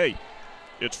serve. But hey,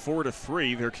 it's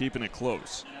 4-3. They're keeping it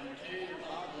close.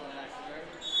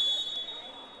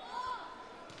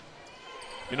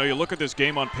 You know, you look at this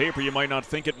game on paper, you might not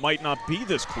think it might not be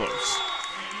this close.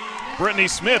 Brittany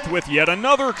Smith with yet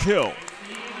another kill.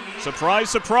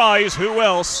 Surprise, surprise, who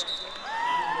else?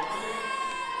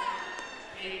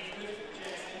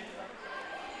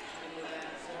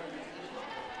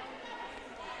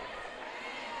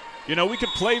 You know, we could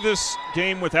play this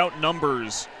game without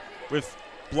numbers, with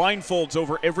blindfolds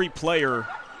over every player,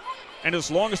 and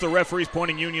as long as the referee's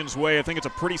pointing Union's way, I think it's a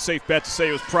pretty safe bet to say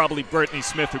it was probably Brittany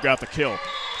Smith who got the kill.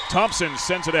 Thompson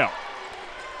sends it out.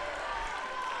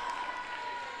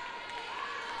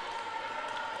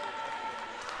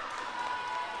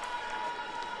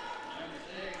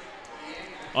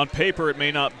 On paper, it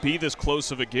may not be this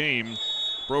close of a game.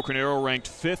 Broken Arrow ranked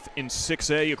 5th in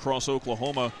 6A across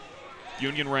Oklahoma.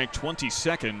 Union ranked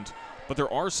 22nd, but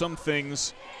there are some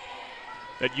things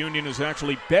that Union is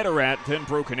actually better at than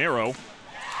Broken Arrow,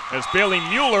 as Bailey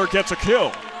Mueller gets a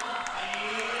kill.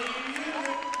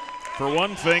 For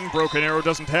one thing, Broken Arrow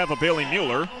doesn't have a Bailey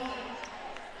Mueller.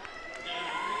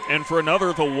 And for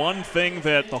another, the one thing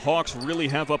that the Hawks really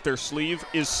have up their sleeve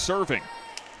is serving.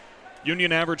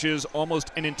 Union averages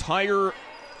almost an entire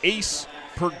ace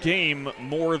per game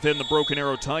more than the Broken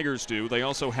Arrow Tigers do. They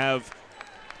also have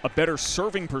a better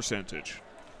serving percentage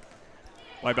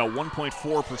by about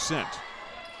 1.4%.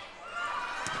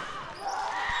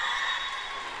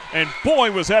 And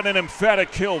boy, was that an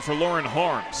emphatic kill for Lauren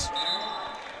Harms.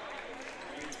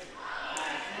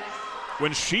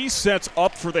 When she sets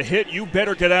up for the hit, you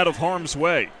better get out of harm's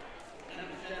way.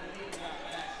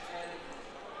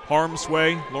 Harm's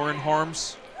way, Lauren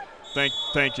Harms. Thank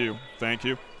you.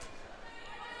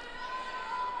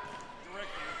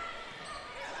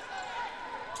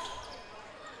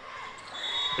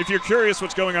 If you're curious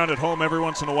what's going on at home, every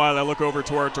once in a while I look over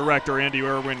to our director, Andy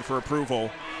Irwin, for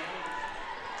approval.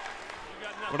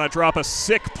 When I drop a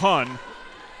sick pun,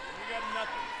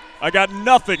 I got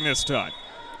nothing this time.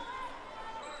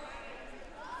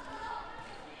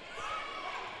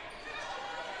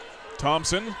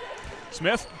 Thompson,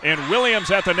 Smith, and Williams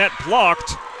at the net,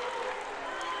 blocked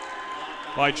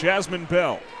by Jasmine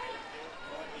Bell.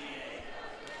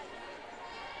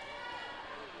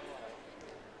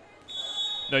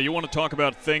 Now, you want to talk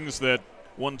about things that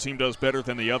one team does better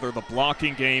than the other. The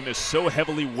blocking game is so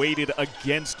heavily weighted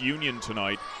against Union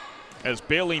tonight. As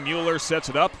Bailey Mueller sets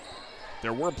it up,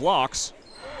 there were blocks.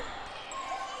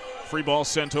 Free ball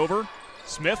sent over.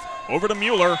 Smith over to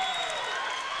Mueller.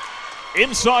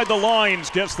 Inside the lines,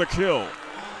 gets the kill.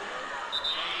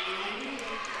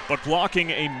 But blocking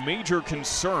a major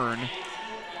concern,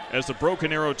 as the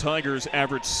Broken Arrow Tigers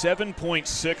average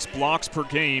 7.6 blocks per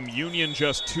game, Union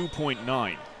just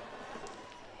 2.9.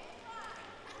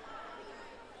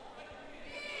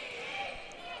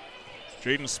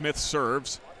 Jaden Smith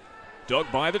serves.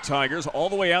 Dug by the Tigers all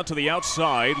the way out to the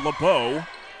outside. LeBeau.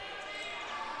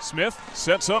 Smith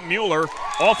sets up Mueller.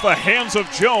 Off the hands of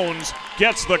Jones.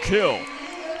 Gets the kill.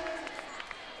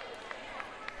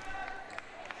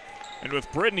 And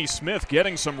with Brittany Smith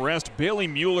getting some rest, Bailey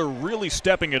Mueller really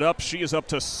stepping it up. She is up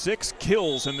to 6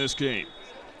 kills in this game.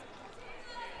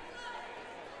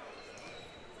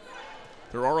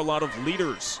 There are a lot of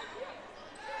leaders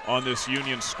on this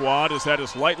Union squad, as that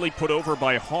is lightly put over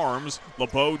by Harms.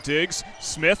 LeBeau digs.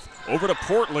 Smith over to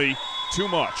Portley. Too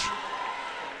much.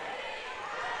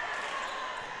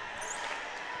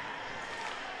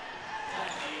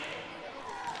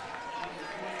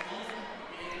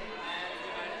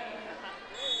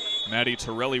 Maddie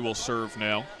Torelli will serve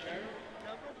now.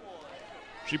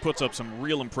 She puts up some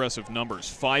real impressive numbers.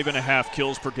 5.5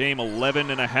 kills per game,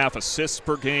 11.5 assists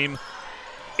per game,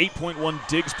 8.1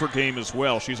 digs per game as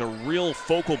well. She's a real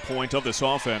focal point of this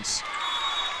offense.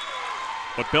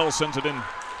 But Bell sends it in.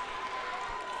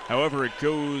 However, it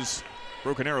goes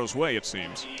Broken Arrow's way, it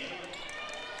seems.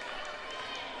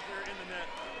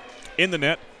 In the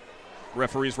net.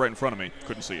 Referee's right in front of me.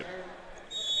 Couldn't see it.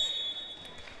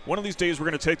 One of these days we're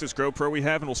going to take this GoPro we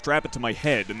have and we'll strap it to my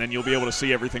head, and then you'll be able to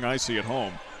see everything I see at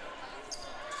home.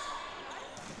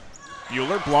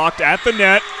 Mueller blocked at the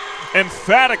net.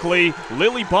 Emphatically,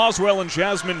 Lily Boswell and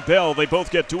Jasmine Bell, they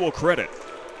both get dual credit.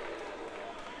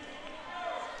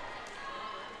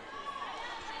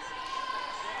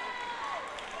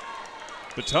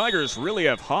 The Tigers really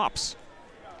have hops.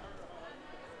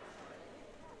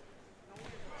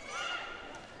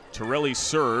 Torelli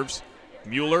serves.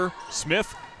 Mueller,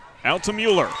 Smith, out to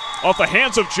Mueller. Off the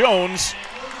hands of Jones.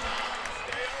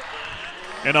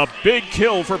 And a big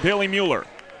kill for Bailey Mueller.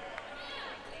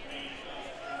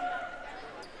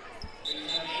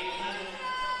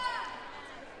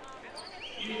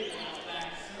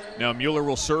 Now Mueller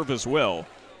will serve as well.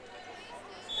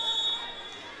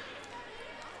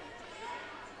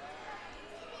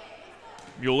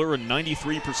 Mueller, a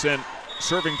 93%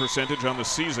 serving percentage on the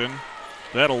season.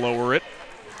 That'll lower it.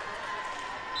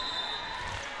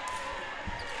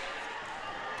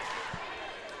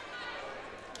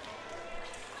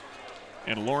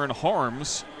 And Lauren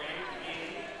Harms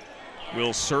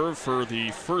will serve for the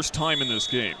first time in this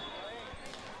game.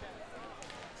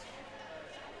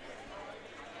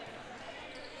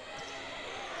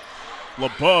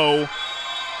 LeBeau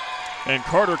and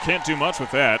Carter can't do much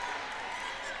with that.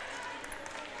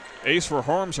 Ace for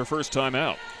Harms, her first time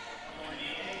out.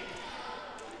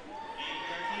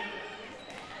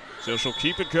 So she'll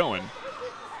keep it going.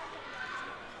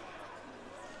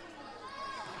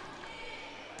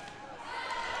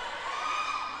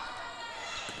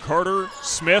 Carter,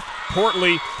 Smith,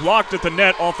 Portley blocked at the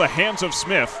net off the hands of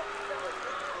Smith.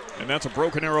 And that's a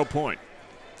Broken Arrow point.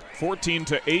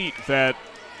 14-8, that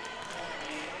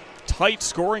tight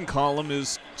scoring column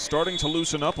is starting to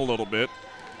loosen up a little bit.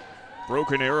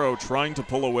 Broken Arrow trying to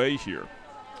pull away here.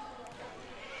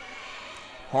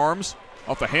 Harms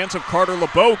off the hands of Carter.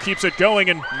 LeBeau keeps it going,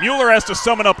 and Mueller has to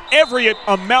summon up every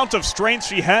amount of strength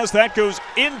she has. That goes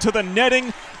into the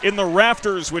netting in the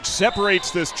rafters, which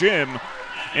separates this gym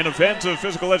in event of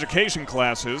physical education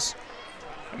classes.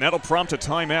 And that'll prompt a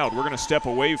timeout. We're going to step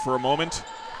away for a moment.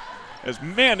 As,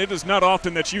 man, it is not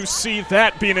often that you see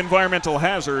that be an environmental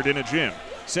hazard in a gym.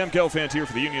 Sam Gelfand here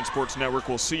for the Union Sports Network.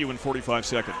 We'll see you in 45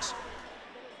 seconds.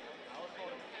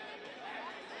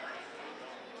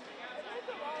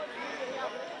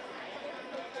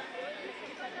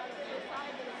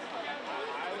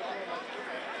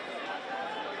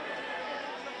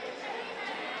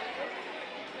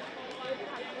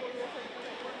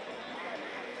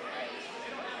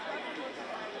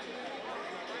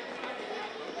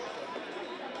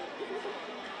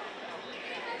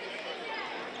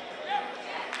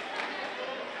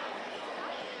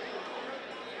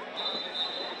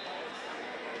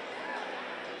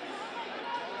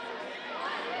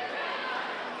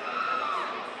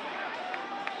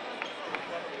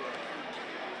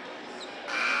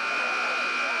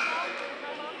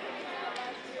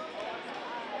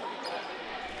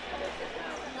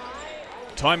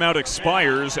 Timeout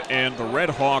expires, and the Red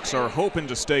Hawks are hoping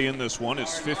to stay in this one.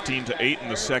 It's 15-8 in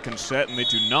the second set, and they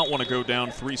do not want to go down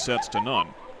 3-0.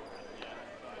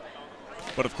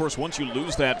 But of course, once you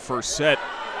lose that first set,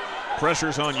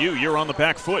 pressure's on you. You're on the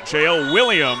back foot. J.L.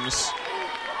 Williams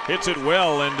hits it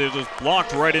well, and it is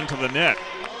blocked right into the net.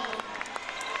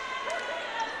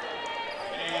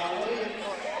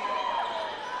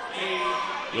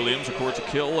 Williams records a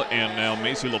kill, and now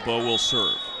Macy LeBeau will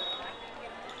serve.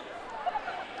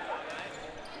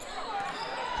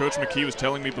 Coach McKee was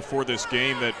telling me before this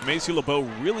game that Macy LeBeau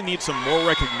really needs some more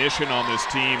recognition on this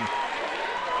team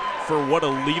for what a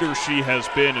leader she has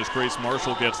been as Grace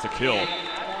Marshall gets the kill.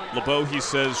 LeBeau, he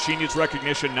says, she needs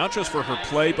recognition not just for her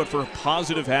play, but for her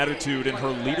positive attitude and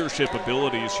her leadership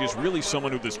abilities. She's really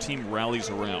someone who this team rallies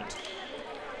around.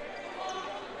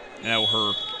 Now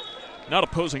her, not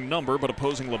opposing number, but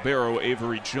opposing libero,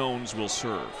 Avery Jones, will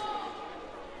serve.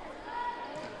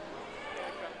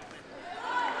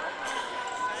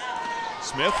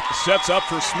 Smith sets up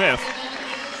for Smith.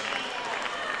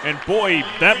 And boy,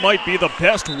 that might be the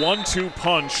best 1-2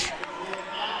 punch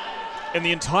in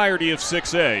the entirety of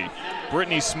 6A.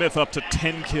 Brittany Smith up to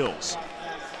 10 kills.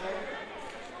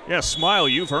 Yeah, smile,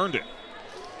 you've earned it.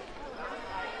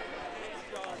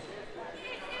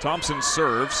 Thompson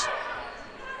serves.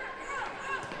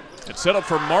 It's set up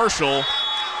for Marshall,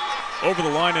 over the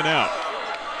line and out.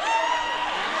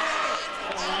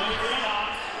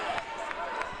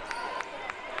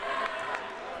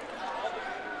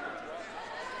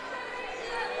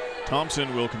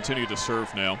 Thompson will continue to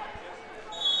serve now.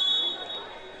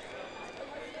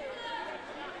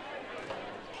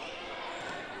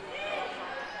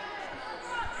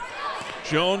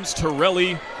 Jones,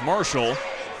 Torelli, Marshall.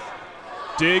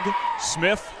 Dig,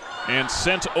 Smith, and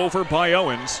sent over by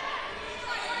Owens.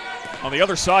 On the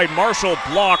other side, Marshall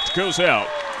blocked, goes out.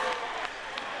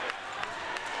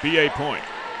 BA point.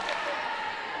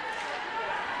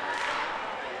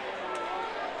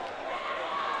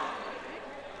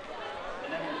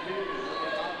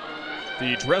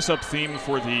 The dress-up theme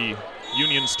for the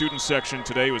Union student section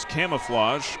today was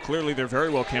camouflage. Clearly they're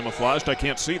very well camouflaged. I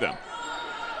can't see them.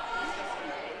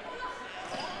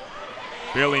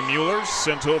 Bailey Mueller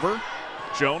sent over.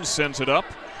 Jones sends it up.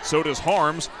 So does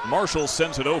Harms. Marshall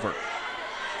sends it over.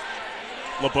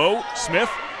 LeBeau, Smith.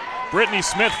 Brittany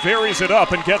Smith varies it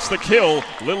up and gets the kill.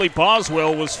 Lily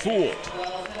Boswell was fooled.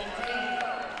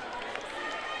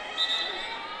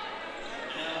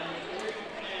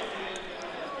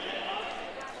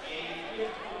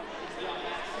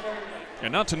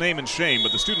 And not to name and shame,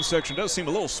 but the student section does seem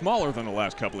a little smaller than the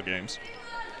last couple of games.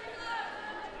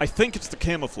 I think it's the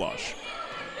camouflage.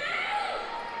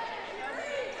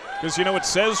 Because, you know, it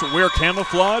says wear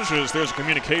camouflage. There's a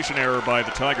communication error by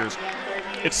the Tigers.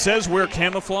 It says wear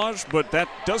camouflage, but that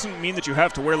doesn't mean that you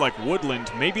have to wear like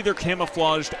woodland. Maybe they're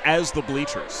camouflaged as the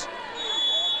bleachers.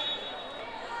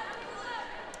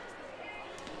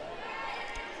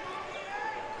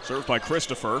 Served by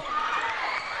Christopher.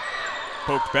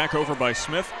 Poked back over by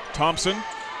Smith. Thompson.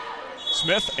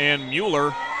 Smith and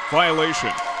Mueller.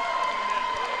 Violation.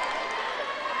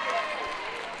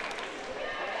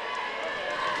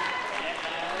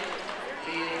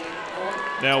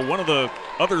 Now, one of the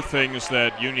other things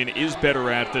that Union is better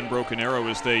at than Broken Arrow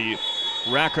is they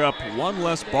rack up one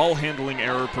less ball handling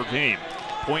error per game.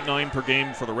 0.9 per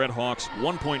game for the Red Hawks,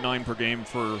 1.9 per game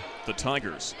for the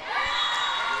Tigers.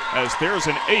 As there's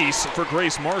an ace for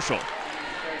Grace Marshall.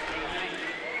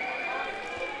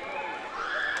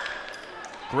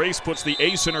 Grace puts the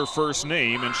ace in her first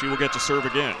name, and she will get to serve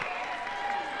again.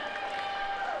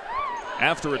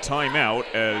 After a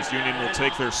timeout, as Union will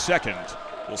take their second,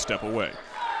 will step away.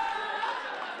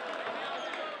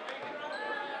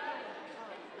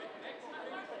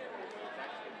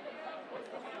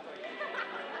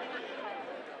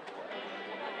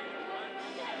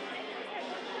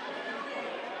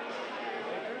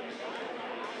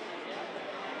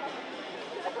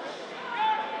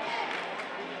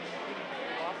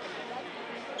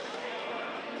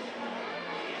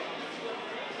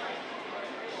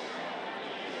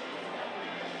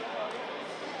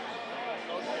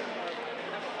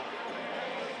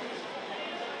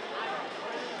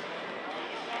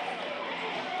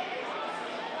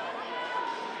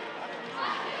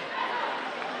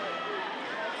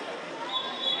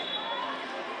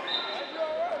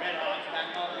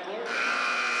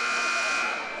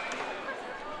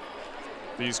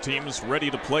 These teams ready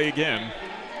to play again.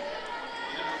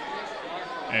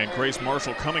 And Grace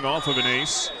Marshall coming off of an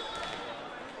ace.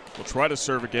 Will try to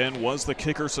serve again. Was the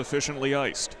kicker sufficiently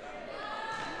iced?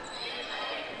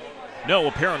 No,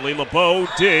 apparently LeBeau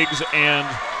digs and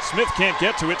Smith can't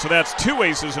get to it, so that's two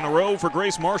aces in a row for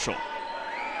Grace Marshall.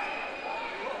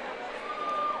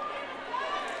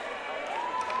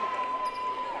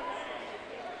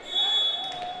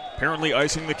 Apparently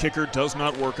icing the kicker does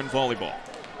not work in volleyball.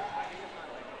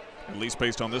 At least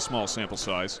based on this small sample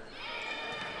size.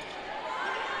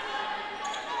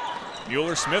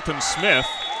 Mueller, Smith, and Smith.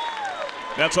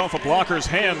 That's off a blocker's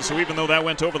hand, so even though that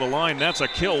went over the line, that's a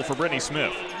kill for Brittany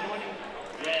Smith.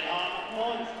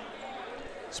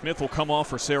 Smith will come off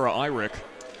for Sarah Eyrick,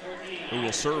 who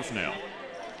will serve now.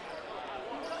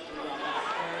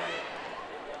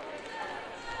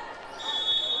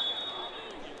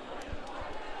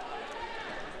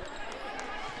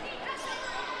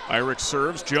 Eyrick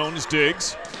serves, Jones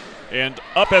digs, and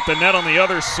up at the net on the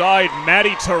other side,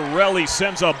 Maddie Torelli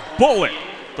sends a bullet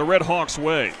the Red Hawks'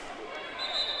 way.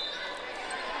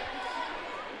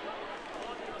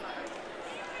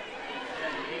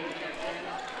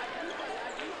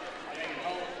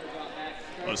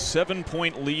 A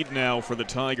 7-point lead now for the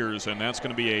Tigers, and that's going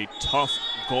to be a tough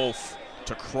gulf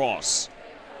to cross.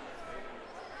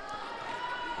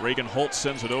 Reagan Holt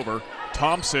sends it over.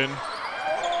 Thompson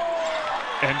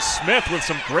and Smith with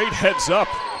some great heads up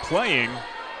playing.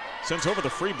 Sends over the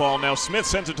free ball. Now Smith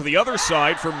sends it to the other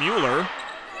side for Mueller.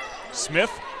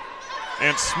 Smith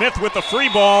with the free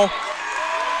ball.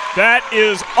 That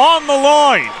is on the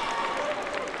line.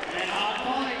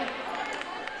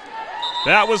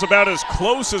 That was about as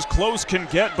close can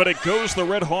get, but it goes the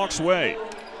Red Hawks' way.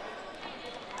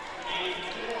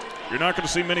 You're not going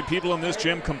to see many people in this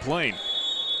gym complain,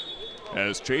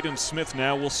 as Jaden Smith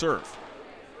now will serve.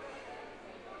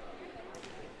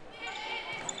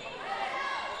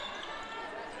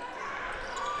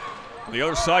 On the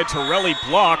other side, Torelli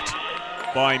blocked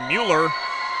by Mueller.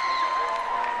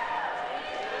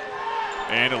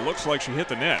 And it looks like she hit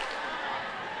the net.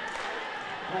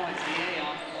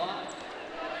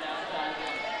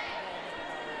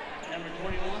 Number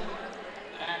 21,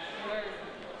 back third,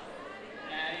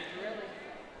 Maddie Torelli.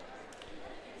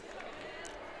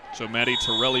 So Maddie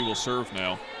Torelli will serve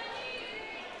now.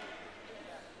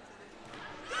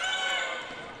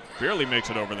 Barely makes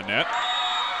it over the net.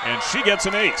 And she gets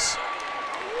an ace.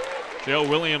 Jael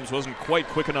Williams wasn't quite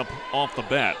quick enough off the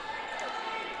bat.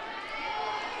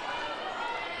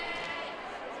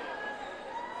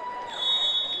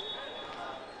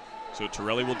 So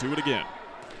Torelli will do it again.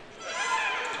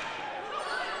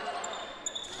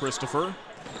 Christopher,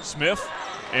 Smith,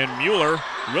 and Mueller.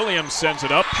 Williams sends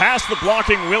it up past the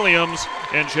blocking Williams,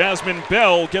 and Jasmine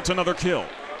Bell gets another kill.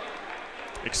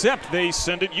 Except they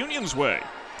send it Union's way.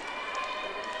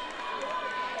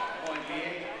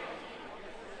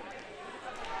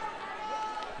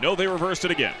 No, they reversed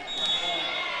it again.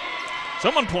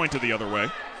 Someone pointed the other way.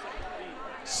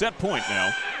 Set point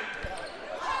now.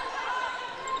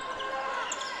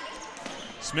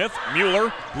 Smith,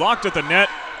 Mueller, blocked at the net.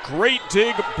 Great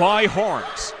dig by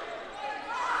Harms.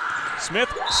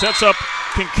 Smith sets up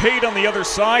Kincaid on the other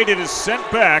side. It is sent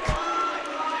back.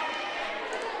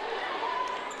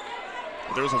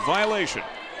 There's a violation.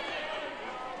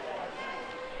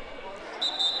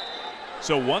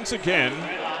 So once again,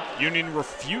 Union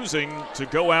refusing to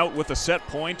go out with a set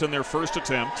point on their first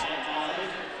attempt.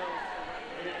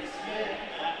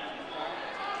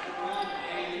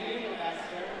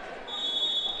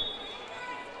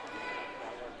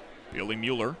 Billy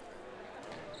Mueller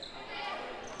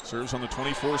serves on the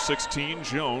 24-16.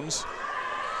 Jones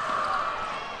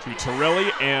to Torelli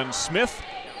and Smith.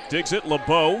 Digs it,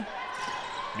 LeBeau.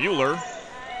 Mueller.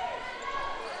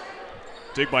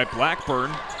 Dig by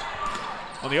Blackburn.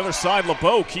 On the other side,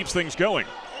 LeBeau keeps things going.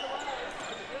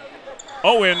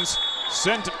 Owens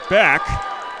sent it back.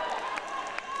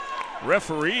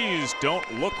 Referees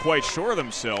don't look quite sure of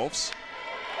themselves,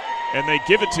 and they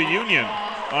give it to Union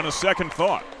on a second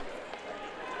thought.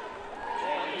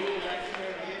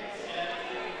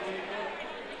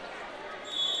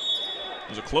 It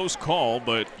was a close call,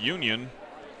 but Union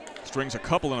strings a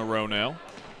couple in a row now.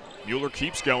 Mueller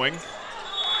keeps going.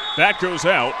 That goes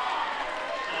out.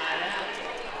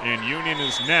 And Union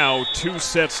is now 2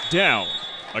 sets down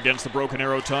against the Broken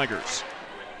Arrow Tigers.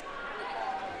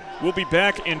 We'll be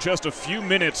back in just a few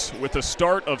minutes with the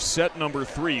start of set number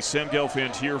 3. Sam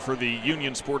Gelfand here for the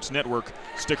Union Sports Network.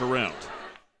 Stick around.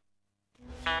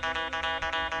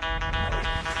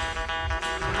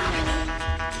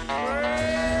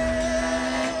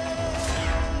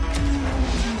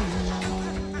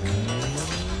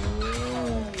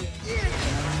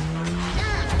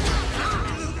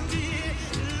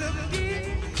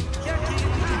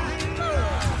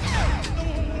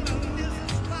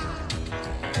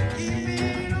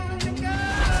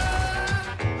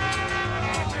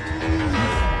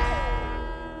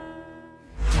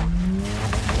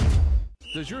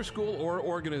 Does your school or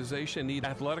organization need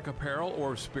athletic apparel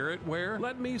or spirit wear?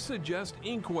 Let me suggest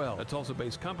Inkwell, a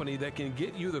Tulsa-based company that can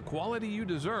get you the quality you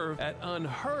deserve at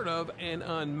unheard of and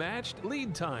unmatched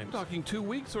lead times. Talking 2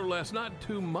 weeks or less, not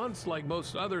 2 months like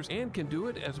most others, and can do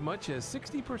it as much as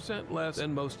 60% less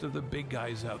than most of the big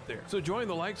guys out there. So join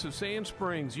the likes of Sand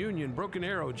Springs, Union, Broken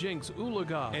Arrow, Jinx,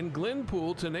 Oolaga, and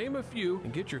Glenpool, to name a few,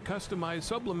 and get your customized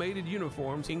sublimated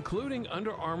uniforms, including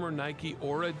Under Armour, Nike,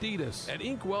 or Adidas at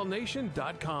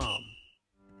inkwellnation.com.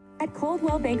 At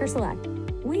Coldwell Banker Select,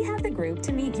 we have the group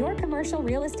to meet your commercial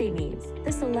real estate needs,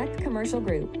 the Select Commercial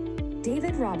Group.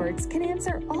 David Roberts can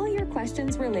answer all your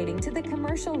questions relating to the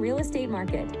commercial real estate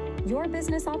market, your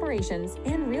business operations,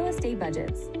 and real estate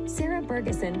budgets. Sarah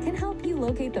Bergeson can help you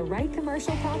locate the right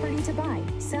commercial property to buy,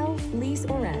 sell, lease,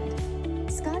 or rent.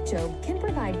 Scott Job can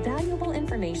provide valuable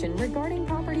information regarding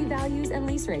property values and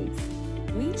lease rates.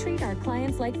 We treat our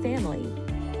clients like family.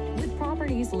 With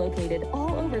properties located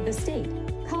all over the state,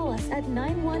 call us at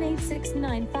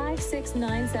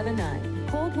 918-695-6979.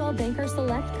 Coldwell Banker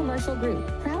Select Commercial Group,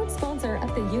 proud sponsor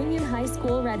of the Union High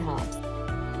School Red Hawks.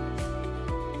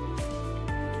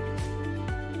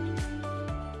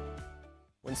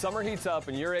 When summer heats up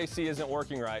and your AC isn't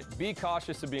working right, be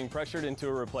cautious of being pressured into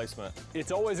a replacement.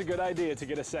 It's always a good idea to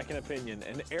get a second opinion,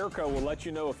 and Airco will let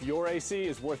you know if your AC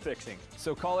is worth fixing.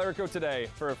 So call Airco today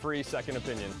for a free second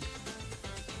opinion.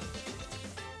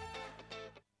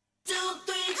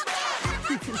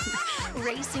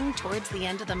 Racing towards the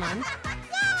end of the month?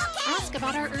 Ask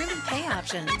about our early pay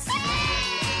options.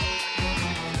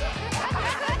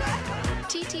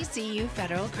 TTCU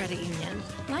Federal Credit Union.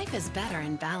 Life is better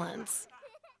in balance.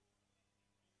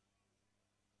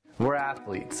 We're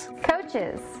athletes.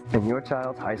 Coaches. And your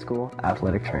child's high school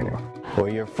athletic trainer. We're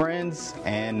your friends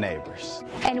and neighbors.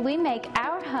 And we make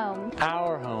our home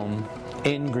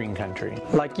in green country.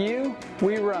 Like you,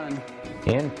 we run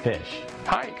And fish.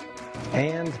 hike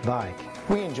And bike.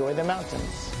 We enjoy the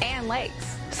mountains. And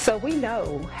lakes. So we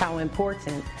know how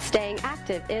important Staying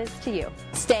active is to you.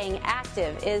 Staying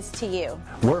active is to you.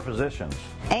 We're physicians.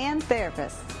 and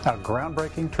therapists Our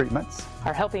groundbreaking treatments,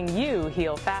 are helping you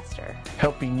heal faster.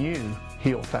 Helping you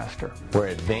heal faster. We're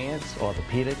Advanced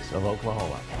Orthopedics of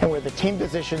Oklahoma. And we're the team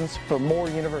physicians for more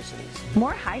universities.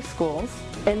 More high schools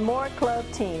and more club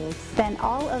teams than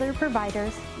all other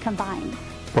providers combined.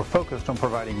 we're focused on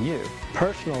providing you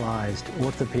personalized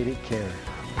orthopedic care.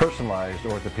 personalized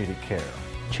orthopedic care.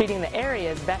 treating the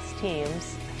area's best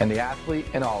teams And the athlete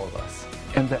in all of us.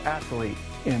 And the athlete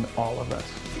in all of us.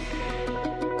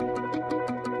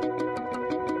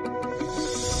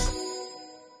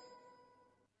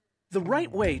 The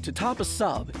right way to top a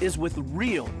sub is with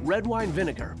real red wine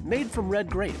vinegar made from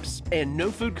red grapes and no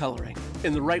food coloring.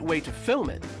 And the right way to film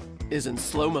it is in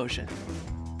slow motion.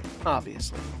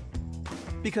 Obviously.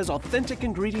 Because authentic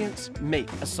ingredients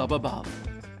make a sub above.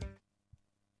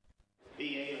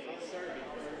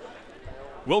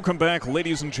 Welcome back,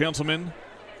 ladies and gentlemen,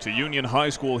 to Union High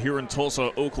School here in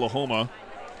Tulsa, Oklahoma.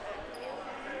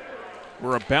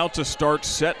 We're about to start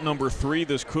set number 3.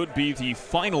 This could be the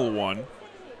final one,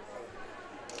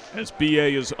 as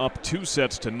BA is up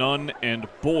 2-0, and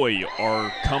boy,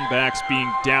 are comebacks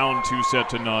being down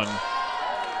 2-0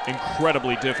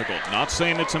 incredibly difficult. Not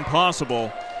saying it's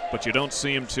impossible, but you don't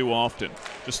see them too often.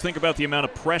 Just think about the amount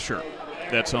of pressure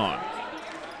that's on.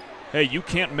 Hey, you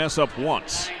can't mess up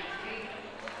once.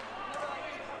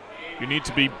 You need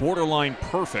to be borderline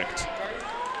perfect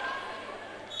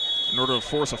in order to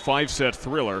force a 5-set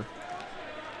thriller.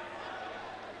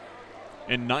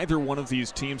 And neither one of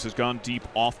these teams has gone deep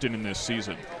often in this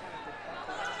season.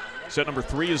 Set number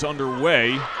 3 is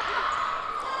underway,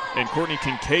 and Courtney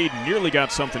Kincaid nearly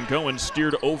got something going,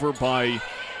 steered over by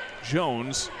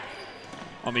Jones.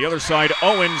 On the other side,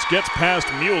 Owens gets past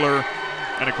Mueller,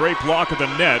 and a great block of the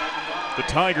net. The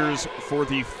Tigers, for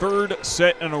the 3rd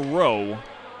set in a row,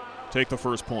 take the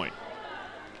first point.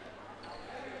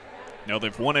 Now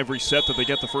they've won every set that they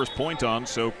get the first point on,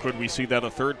 so could we see that a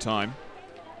 3rd time?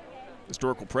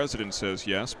 Historical precedent says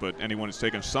yes, but anyone who's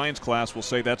taken a science class will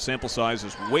say that sample size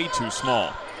is way too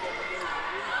small.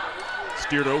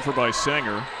 Steered over by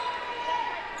Sanger.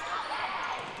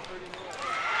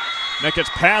 That gets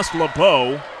past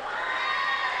LeBeau.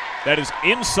 That is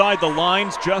inside the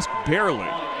lines just barely.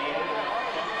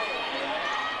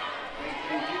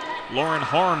 Lauren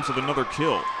Harms with another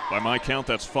kill. By my count,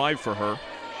 that's 5 for her.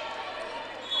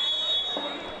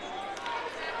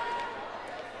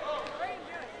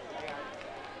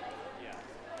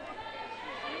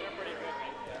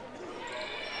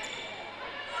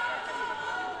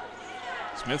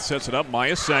 Smith sets it up.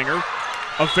 Maya Sanger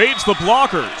evades the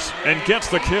blockers and gets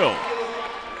the kill.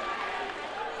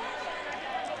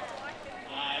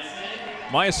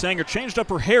 Maya Sanger changed up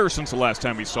her hair since the last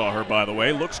time we saw her, by the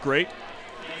way. Looks great.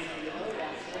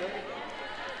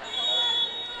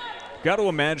 Got to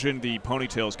imagine the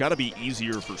ponytail's got to be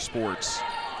easier for sports.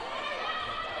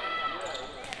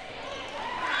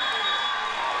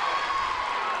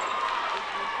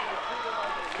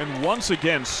 And once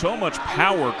again, so much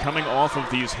power coming off of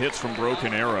these hits from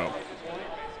Broken Arrow.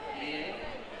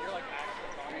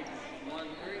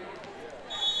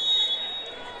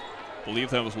 Believe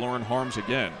that was Lauren Harms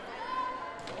again.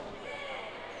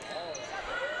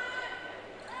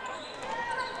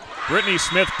 Brittany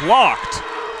Smith blocked.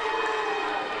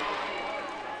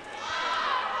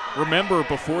 Remember,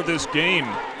 before this game,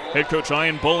 head coach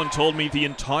Ian Bullen told me the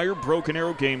entire Broken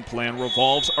Arrow game plan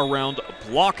revolves around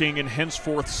blocking and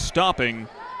henceforth stopping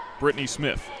Brittany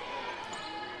Smith.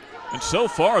 And so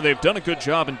far, they've done a good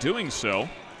job in doing so.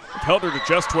 They've held her to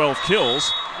just 12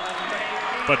 kills.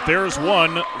 But there's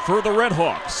one for the Red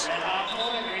Hawks.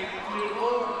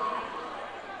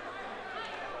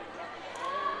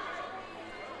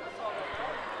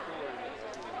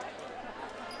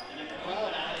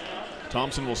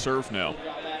 Thompson will serve now.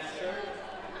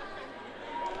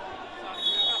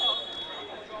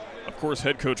 Of course,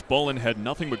 head coach Bullen had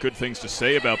nothing but good things to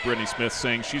say about Brittany Smith,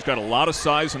 saying she's got a lot of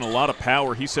size and a lot of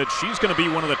power. He said she's going to be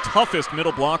one of the toughest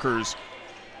middle blockers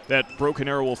that Broken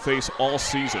Arrow will face all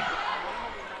season.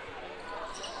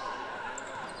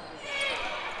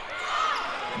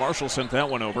 Marshall sent that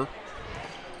one over.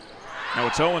 Now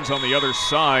it's Owens on the other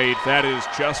side. That is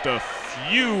just a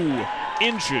few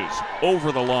inches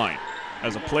over the line.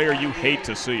 As a player, you hate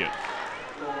to see it.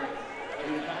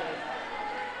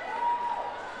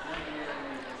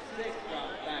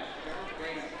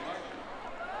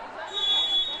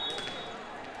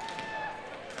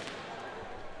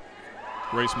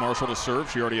 Grace Marshall to serve.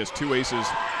 She already has 2 aces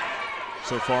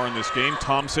so far in this game.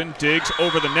 Thompson digs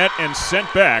over the net and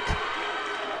sent back.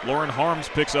 Lauren Harms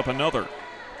picks up another.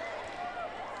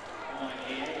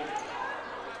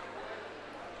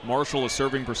 Marshall a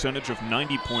serving percentage of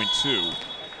 90.2.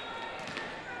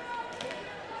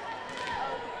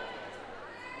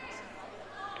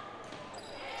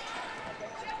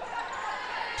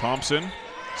 Thompson,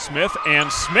 Smith,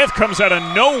 and Smith comes out of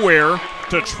nowhere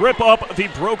to trip up the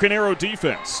Broken Arrow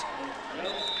defense.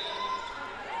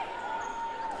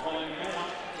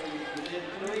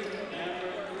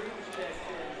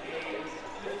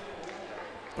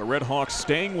 The Red Hawks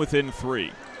staying within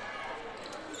 3.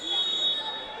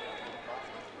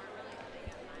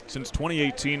 Since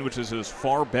 2018, which is as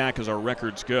far back as our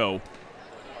records go,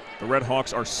 the Red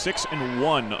Hawks are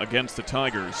 6-1 against the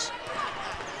Tigers.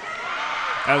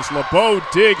 As LeBeau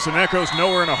digs, and that goes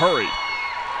nowhere in a hurry.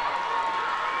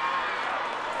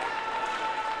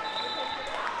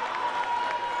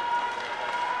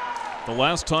 The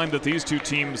last time that these two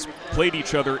teams played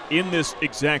each other in this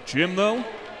exact gym, though,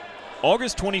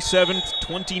 August 27th,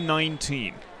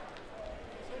 2019.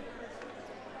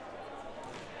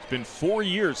 It's been 4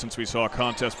 years since we saw a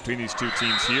contest between these two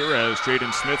teams here as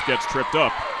Jaden Smith gets tripped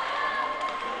up.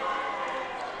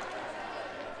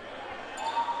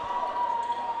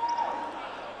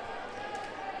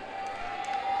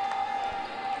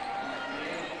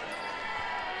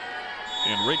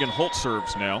 And Reagan Holt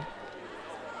serves now.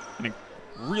 A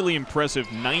really impressive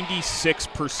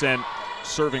 96%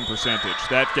 serving percentage.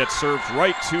 That gets served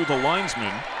right to the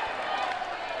linesman.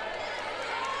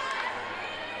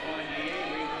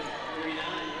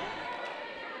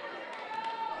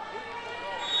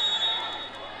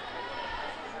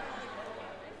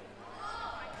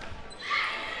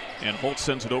 And Holt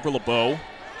sends it over LeBeau.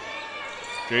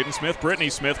 Jaden Smith, Brittany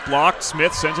Smith blocked.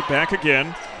 Smith sends it back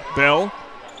again. Bell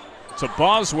to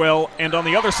Boswell, and on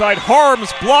the other side,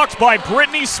 Harms blocked by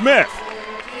Brittany Smith.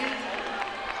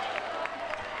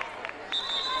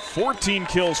 14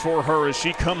 kills for her as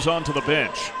she comes onto the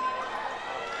bench.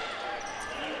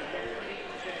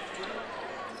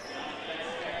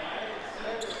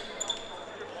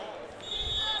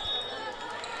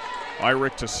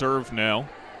 Irick to serve now.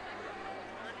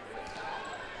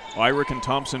 Irick and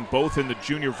Thompson both in the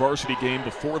junior varsity game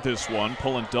before this one,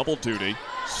 pulling double duty.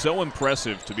 So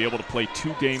impressive to be able to play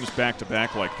 2 games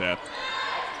back-to-back like that.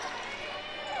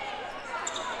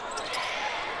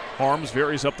 Harms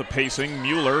varies up the pacing.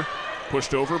 Mueller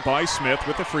pushed over by Smith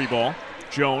with the free ball.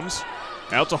 Jones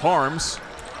out to Harms.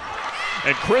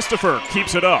 And Christopher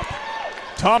keeps it up.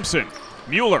 Thompson,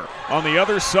 Mueller on the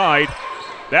other side.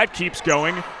 That keeps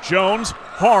going. Jones,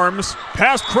 Harms,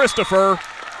 past Christopher,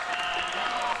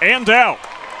 and out.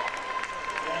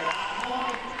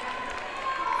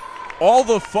 All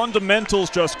the fundamentals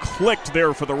just clicked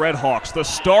there for the Red Hawks. The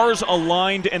stars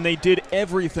aligned and they did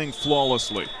everything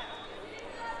flawlessly.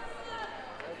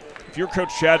 If you're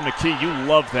Coach Chad McKee, you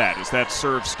love that as that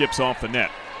serve skips off the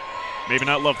net. Maybe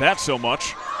not love that so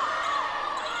much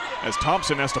as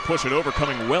Thompson has to push it over,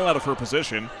 coming well out of her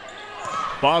position.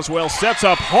 Boswell sets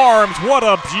up Harms. What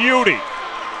a beauty.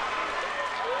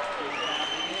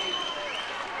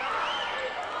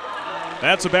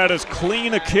 That's about as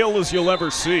clean a kill as you'll ever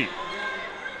see.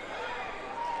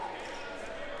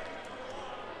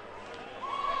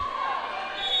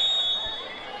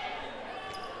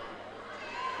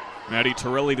 Maddie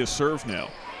Torelli to serve now.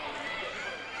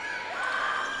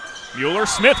 Mueller,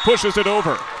 Smith pushes it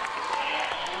over.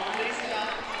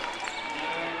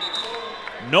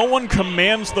 No one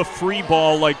commands the free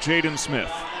ball like Jaden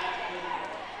Smith.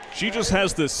 She just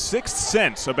has this sixth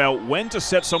sense about when to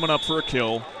set someone up for a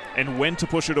kill and when to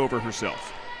push it over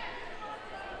herself.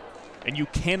 and you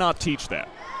cannot teach that.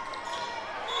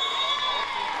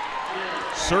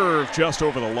 Serve just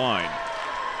over the line.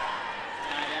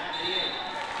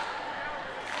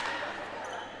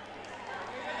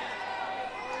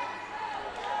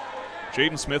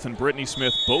 Jaden Smith and Brittany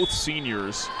Smith, both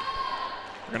seniors,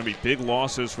 are going to be big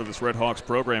losses for this Red Hawks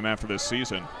program after this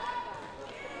season.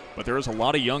 But there is a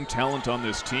lot of young talent on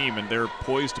this team, and they're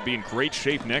poised to be in great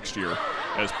shape next year,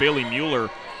 as Bailey Mueller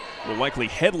will likely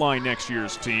headline next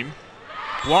year's team.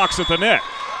 Blocks at the net.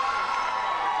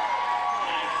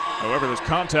 However, there's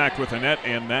contact with the net,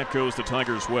 and that goes the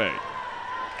Tigers' way.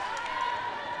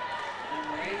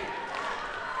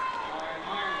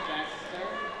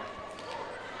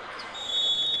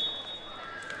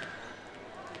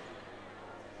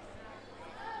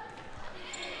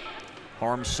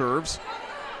 Harms serves.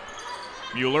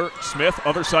 Mueller, Smith,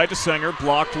 other side to Sanger,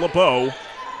 blocked LeBeau.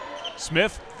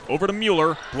 Smith over to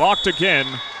Mueller, blocked again,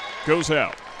 goes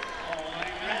out.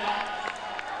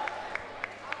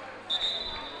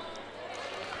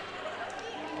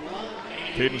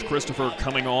 Cadence Christopher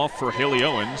coming off for Haley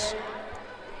Owens,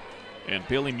 and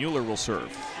Bailey Mueller will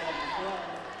serve.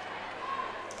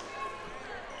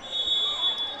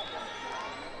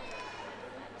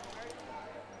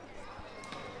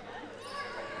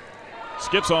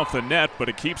 Skips off the net, but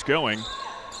it keeps going.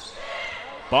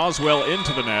 Boswell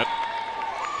into the net.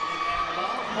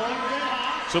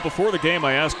 So before the game,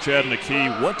 I asked Chad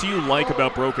McKee, what do you like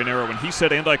about Broken Arrow? And he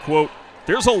said, and I quote,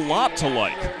 "There's a lot to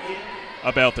like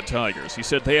about the Tigers." He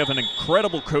said they have an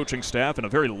incredible coaching staff and a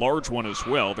very large one as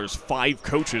well. There's 5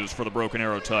 coaches for the Broken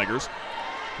Arrow Tigers.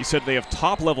 He said they have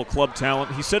top-level club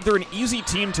talent. He said they're an easy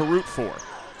team to root for.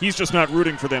 He's just not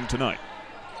rooting for them tonight.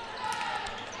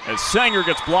 As Sanger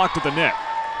gets blocked at the net.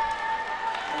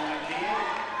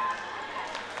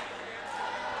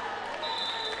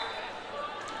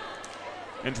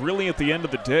 And really, at the end of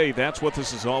the day, that's what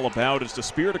this is all about, is the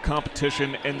spirit of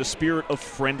competition and the spirit of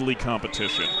friendly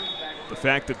competition. The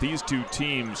fact that these two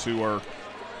teams, who are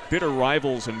bitter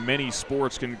rivals in many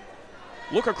sports, can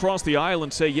look across the aisle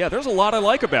and say, yeah, there's a lot I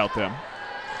like about them.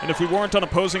 And if we weren't on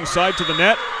opposing side to the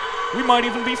net, we might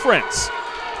even be friends.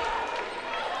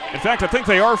 In fact, I think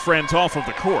they are friends off of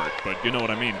the court, but you know what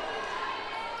I mean.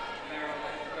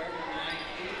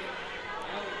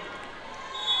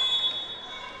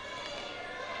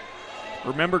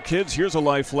 Remember, kids, here's a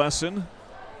life lesson.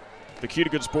 The key to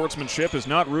good sportsmanship is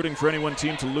not rooting for any one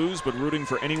team to lose, but rooting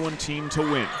for any one team to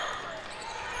win.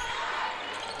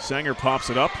 Sanger pops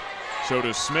it up. So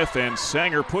does Smith, and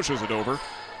Sanger pushes it over.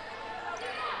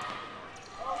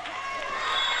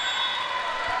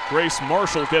 Grace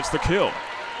Marshall gets the kill.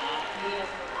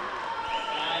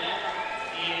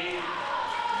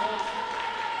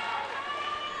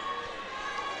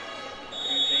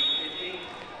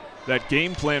 That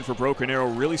game plan for Broken Arrow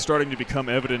really starting to become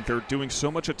evident. They're doing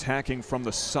so much attacking from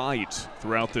the sides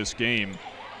throughout this game,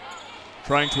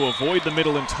 trying to avoid the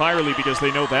middle entirely because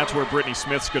they know that's where Brittany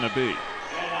Smith's going to be.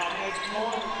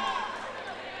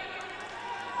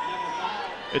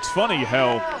 It's funny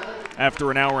how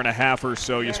after an hour and a half or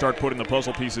so you start putting the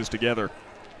puzzle pieces together.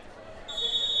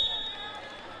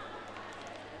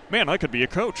 Man, I could be a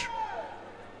coach.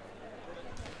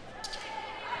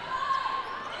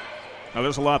 Now,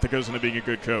 there's a lot that goes into being a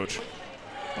good coach,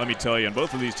 let me tell you, and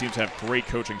both of these teams have great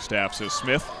coaching staffs. As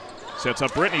Smith sets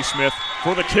up Brittany Smith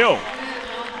for the kill.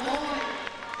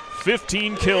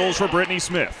 15 kills for Brittany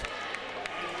Smith.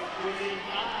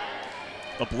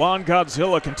 The blonde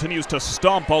Godzilla continues to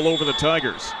stomp all over the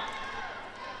Tigers.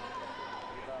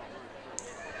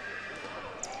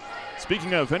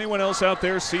 Speaking of, anyone else out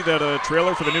there see that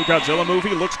trailer for the new Godzilla movie?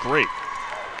 Looks great.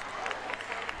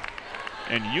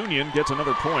 And Union gets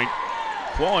another point,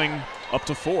 clawing up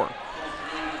to 4.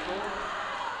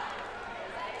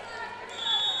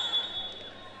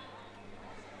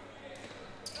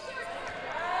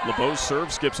 LeBeau's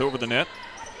serve skips over the net.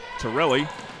 Torelli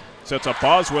sets up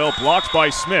Boswell, blocked by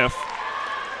Smith,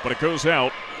 but it goes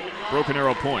out. Broken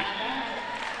Arrow point.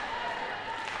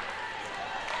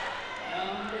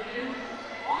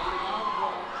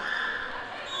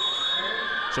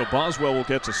 So Boswell will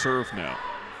get to serve now.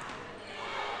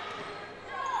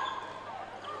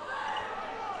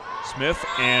 Smith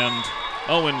and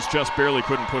Owens just barely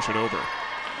couldn't push it over.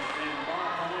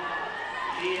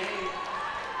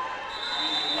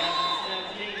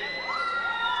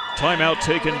 Timeout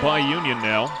taken by Union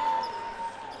now.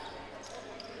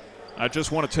 I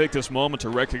just want to take this moment to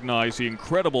recognize the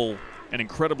incredible and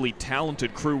incredibly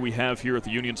talented crew we have here at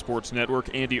the Union Sports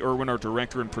Network. Andy Irwin, our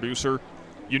director and producer.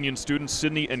 Union students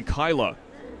Sydney and Kyla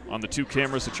on the 2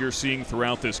 cameras that you're seeing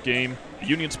throughout this game. The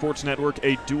Union Sports Network,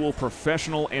 a dual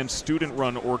professional and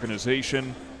student-run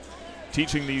organization,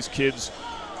 teaching these kids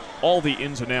all the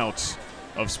ins and outs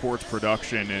of sports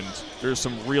production, and there's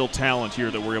some real talent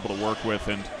here that we're able to work with.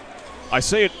 And I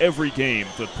say it every game,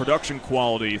 the production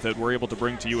quality that we're able to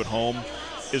bring to you at home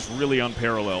is really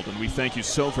unparalleled, and we thank you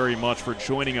so very much for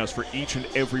joining us for each and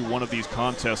every one of these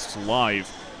contests live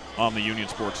on the Union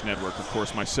Sports Network. Of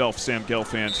course, myself, Sam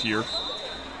Gelfand, here.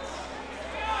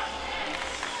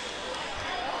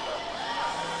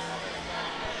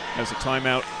 As a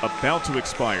timeout about to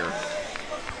expire.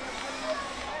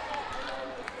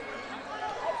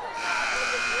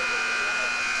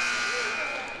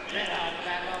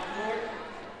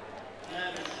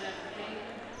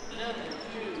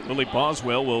 Lily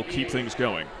Boswell will keep things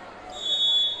going.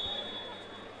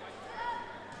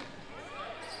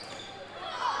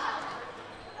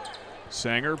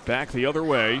 Sanger back the other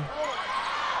way.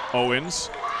 Owens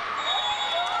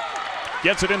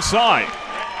gets it inside.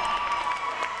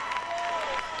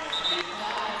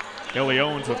 Ellie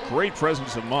Owens with great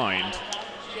presence of mind.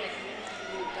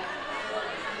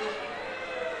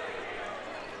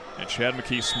 And Chad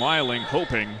McKee smiling,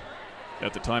 hoping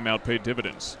that the timeout paid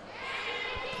dividends.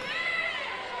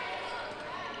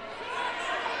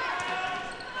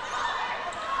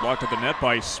 Blocked at the net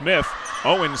by Smith.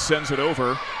 Owens sends it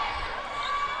over.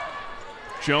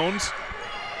 Jones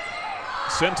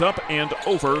sent up and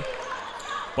over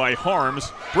by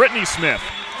Harms. Brittany Smith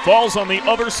falls on the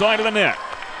other side of the net.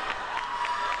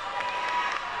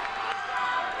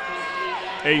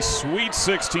 A sweet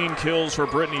 16 kills for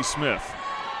Brittany Smith.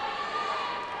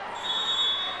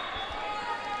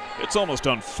 It's almost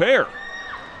unfair.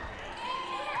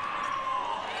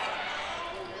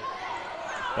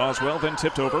 Boswell then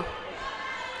tipped over.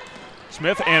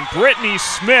 Smith and Brittany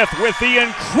Smith with the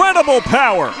incredible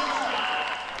power.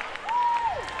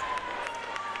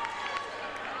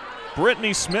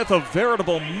 Brittany Smith, a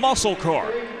veritable muscle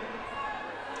car.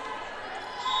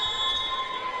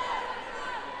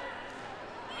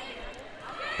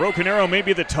 Broken Arrow may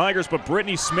be the Tigers, but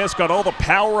Brittany Smith's got all the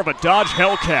power of a Dodge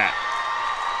Hellcat.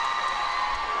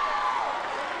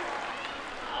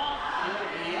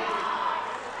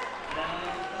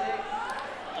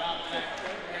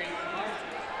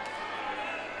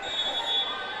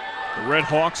 The Red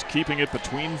Hawks keeping it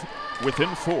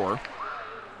within 4.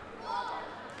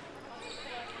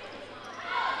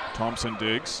 Thompson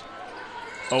digs.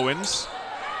 Owens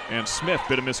and Smith,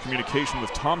 bit of miscommunication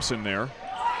with Thompson there.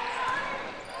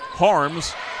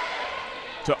 Harms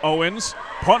to Owens,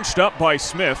 punched up by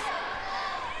Smith.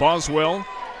 Boswell,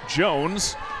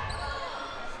 Jones,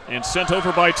 and sent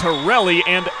over by Torelli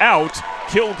and out.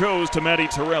 Kill goes to Maddie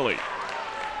Torelli.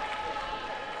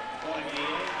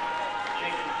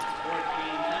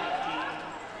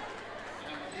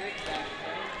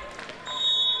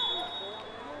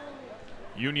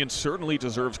 Union certainly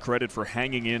deserves credit for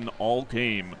hanging in all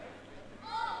game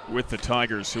with the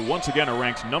Tigers, who once again are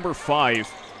ranked number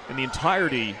 5 in the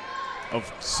entirety of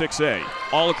 6A,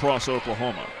 all across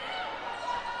Oklahoma.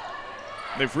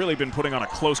 They've really been putting on a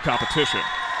close competition.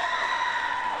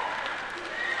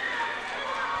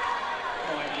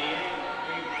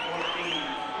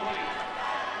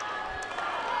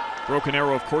 Broken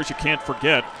Arrow, of course, you can't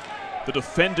forget, the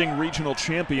defending regional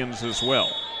champions as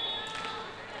well.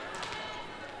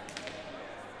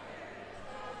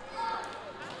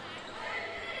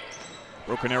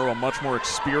 Broken Arrow, a much more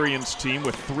experienced team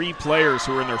with 3 players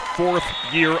who are in their 4th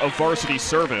year of varsity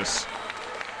service.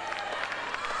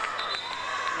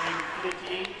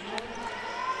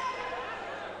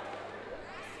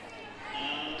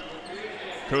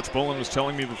 Coach Bolin was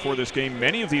telling me before this game,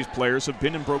 many of these players have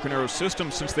been in Broken Arrow's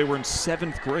system since they were in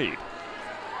 7th grade.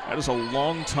 That is a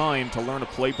long time to learn a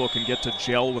playbook and get to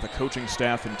gel with a coaching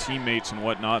staff and teammates and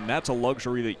whatnot, and that's a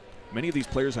luxury that many of these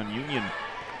players on Union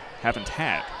haven't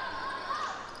had.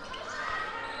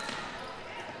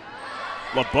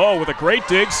 LeBeau with a great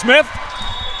dig. Smith.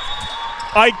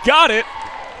 I got it.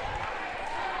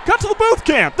 Cut to the booth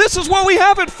camp. This is what we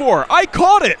have it for. I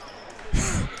caught it.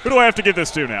 Who do I have to give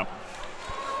this to now?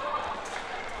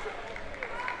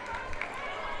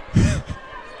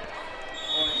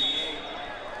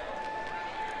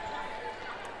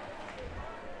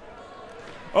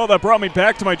 Oh, that brought me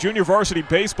back to my junior varsity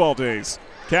baseball days,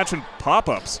 catching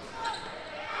pop-ups.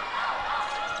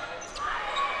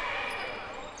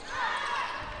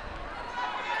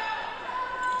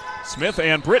 Smith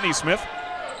and Brittany Smith,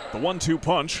 the 1-2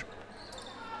 punch.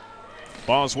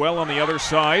 Boswell on the other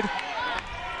side.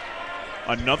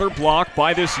 Another block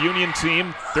by this Union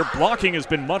team. Their blocking has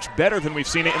been much better than we've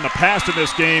seen it in the past in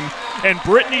this game, and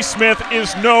Brittany Smith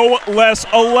is no less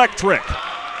electric.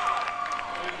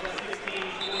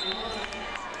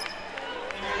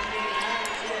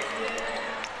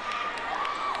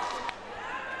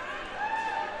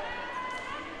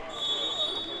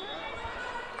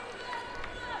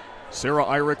 Sarah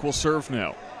Eyrick will serve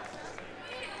now.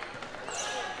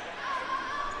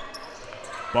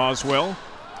 Boswell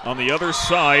on the other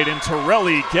side, and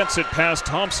Torelli gets it past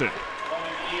Thompson.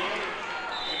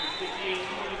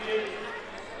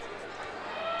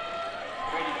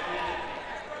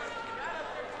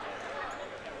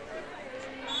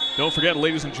 Don't forget,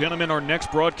 ladies and gentlemen, our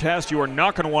next broadcast you are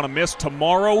not going to want to miss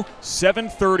tomorrow,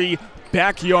 7:30,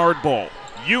 Backyard Ball.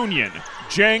 Union,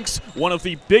 Jenks, one of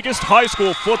the biggest high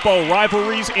school football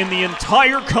rivalries in the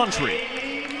entire country.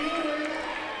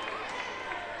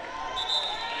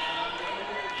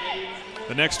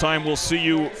 The next time we'll see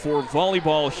you for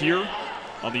volleyball here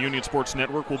on the Union Sports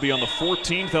Network will be on the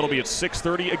 14th. That'll be at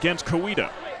 6:30 against Coweta.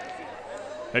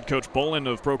 Head coach Bolin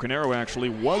of Broken Arrow actually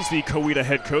was the Coweta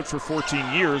head coach for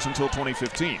 14 years until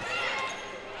 2015.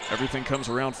 Everything comes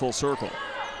around full circle.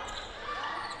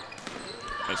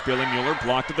 As Bailey Mueller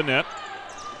blocked at the net.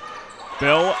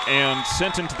 Bell and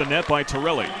sent into the net by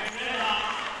Torelli.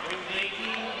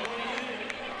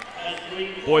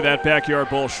 Boy, that backyard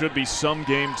ball should be some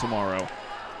game tomorrow.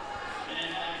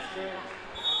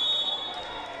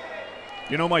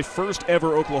 You know, my first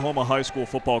ever Oklahoma high school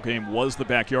football game was the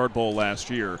backyard bowl last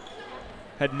year.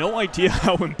 Had no idea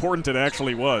how important it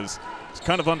actually was. It's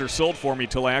kind of undersold for me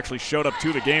till I actually showed up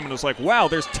to the game and was like, wow,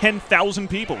 there's 10,000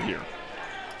 people here.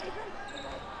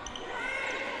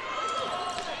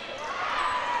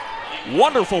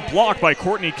 Wonderful block by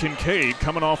Courtney Kincaid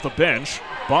coming off the bench.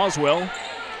 Boswell,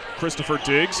 Christopher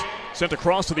Diggs, sent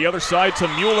across to the other side to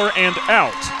Mueller and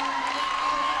out.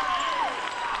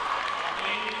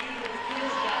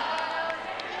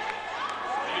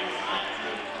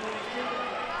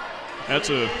 That's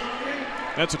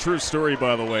a true story,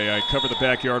 by the way. I covered the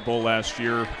Backyard Bowl last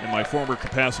year in my former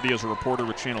capacity as a reporter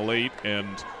with Channel 8,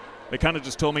 and they kind of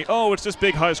just told me, oh, it's this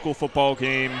big high school football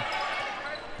game.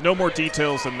 No more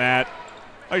details than that.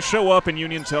 I show up and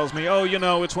Union tells me, oh, you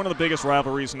know, it's one of the biggest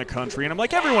rivalries in the country. And I'm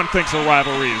like, everyone thinks a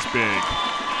rivalry is big.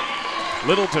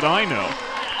 Little did I know.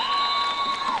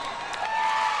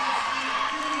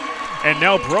 And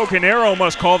now Broken Arrow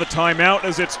must call the timeout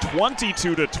as it's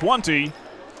 22-20.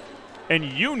 And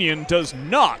Union does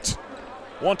not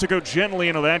want to go gently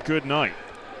into that good night.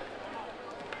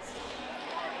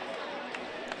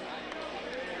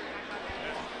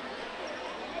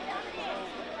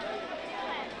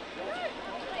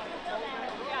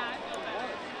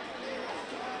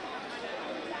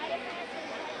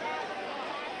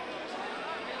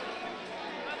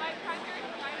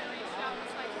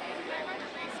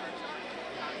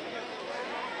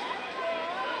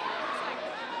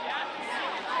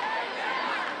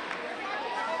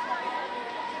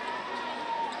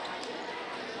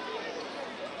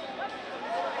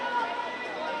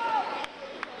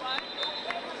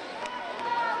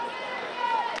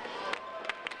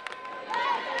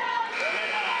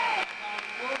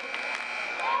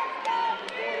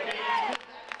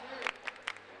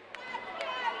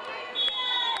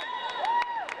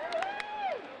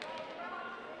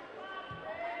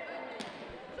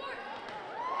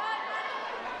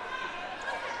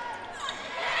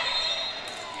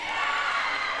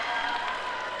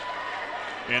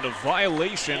 And a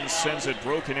violation sends it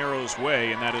Broken Arrow's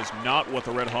way, and that is not what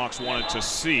the Red Hawks wanted to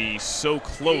see. So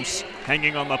close,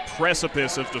 hanging on the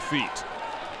precipice of defeat.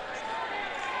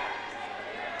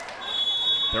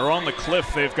 They're on the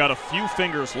cliff. They've got a few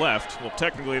fingers left. Well,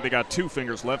 technically they got 2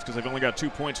 fingers left because they've only got 2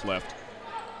 points left.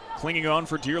 Clinging on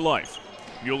for dear life.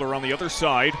 Mueller on the other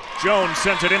side. Jones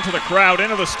sent it into the crowd,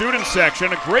 into the student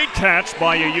section. A great catch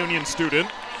by a Union student.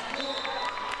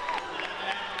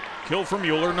 Kill for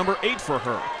Mueller, number 8 for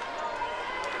her.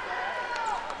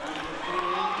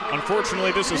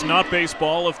 Unfortunately, this is not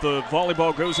baseball. If the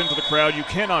volleyball goes into the crowd, you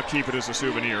cannot keep it as a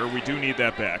souvenir. We do need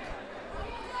that back.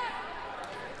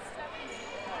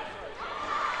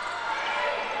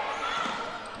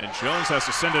 And Jones has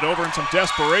to send it over in some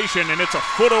desperation, and it's a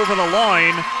foot over the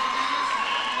line.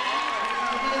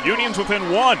 Union's within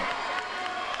 1.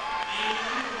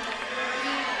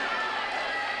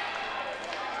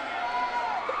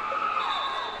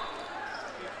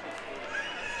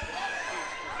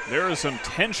 There is some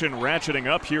tension ratcheting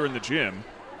up here in the gym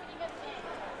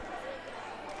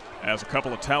as a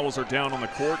couple of towels are down on the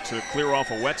court to clear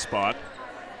off a wet spot.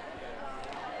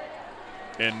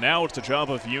 And now it's the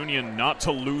job of Union not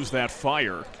to lose that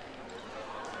fire.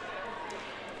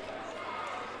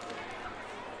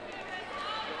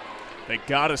 They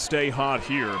got to stay hot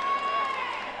here.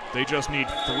 They just need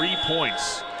 3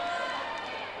 points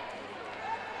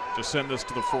to send this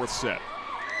to the 4th set.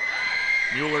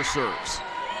 Mueller serves.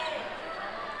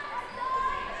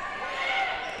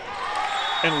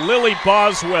 And Lily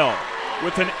Boswell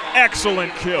with an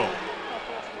excellent kill.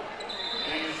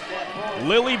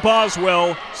 Lily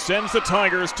Boswell sends the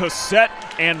Tigers to set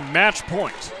and match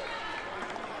point.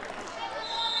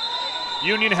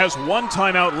 Union has 1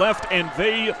 timeout left, and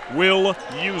they will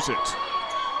use it.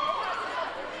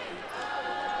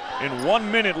 In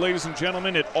 1 minute, ladies and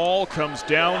gentlemen, it all comes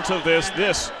down to this.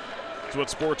 This is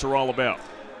what sports are all about.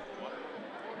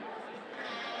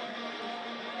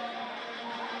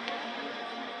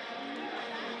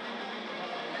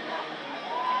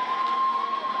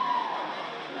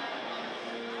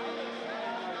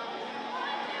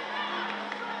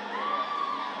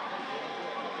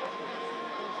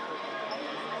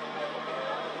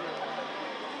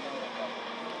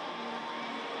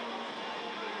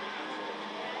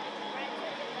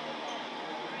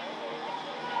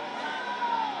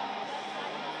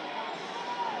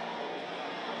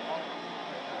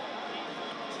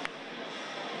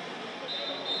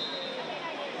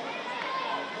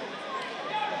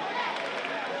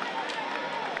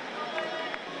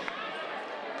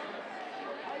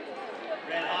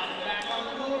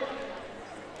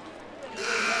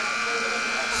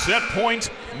 Set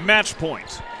point, match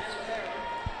point.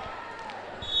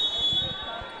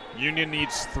 Union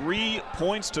needs 3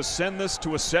 points to send this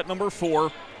to a set number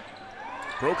 4.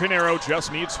 Broken Arrow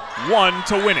just needs 1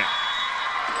 to win it.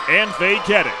 And they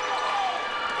get it.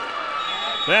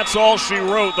 That's all she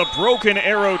wrote. The Broken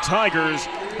Arrow Tigers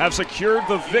have secured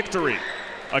the victory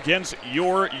against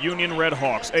your Union Red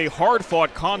Hawks. A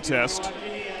hard-fought contest,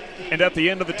 and at the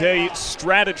end of the day,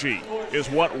 strategy is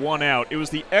what won out. It was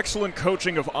the excellent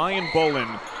coaching of Ian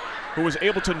Bolin who was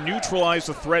able to neutralize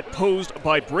the threat posed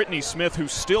by Brittany Smith, who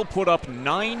still put up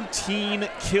 19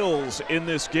 kills in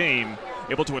this game,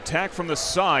 able to attack from the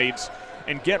sides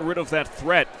and get rid of that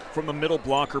threat from the middle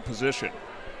blocker position.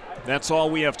 That's all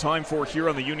we have time for here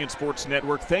on the Union Sports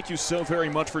Network. Thank you so very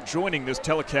much for joining this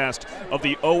telecast of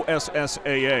the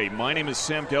OSSAA. My name is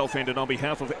Sam Gelfand, and on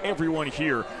behalf of everyone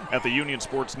here at the Union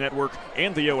Sports Network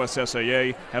and the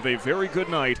OSSAA, have a very good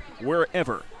night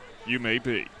wherever you may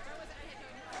be.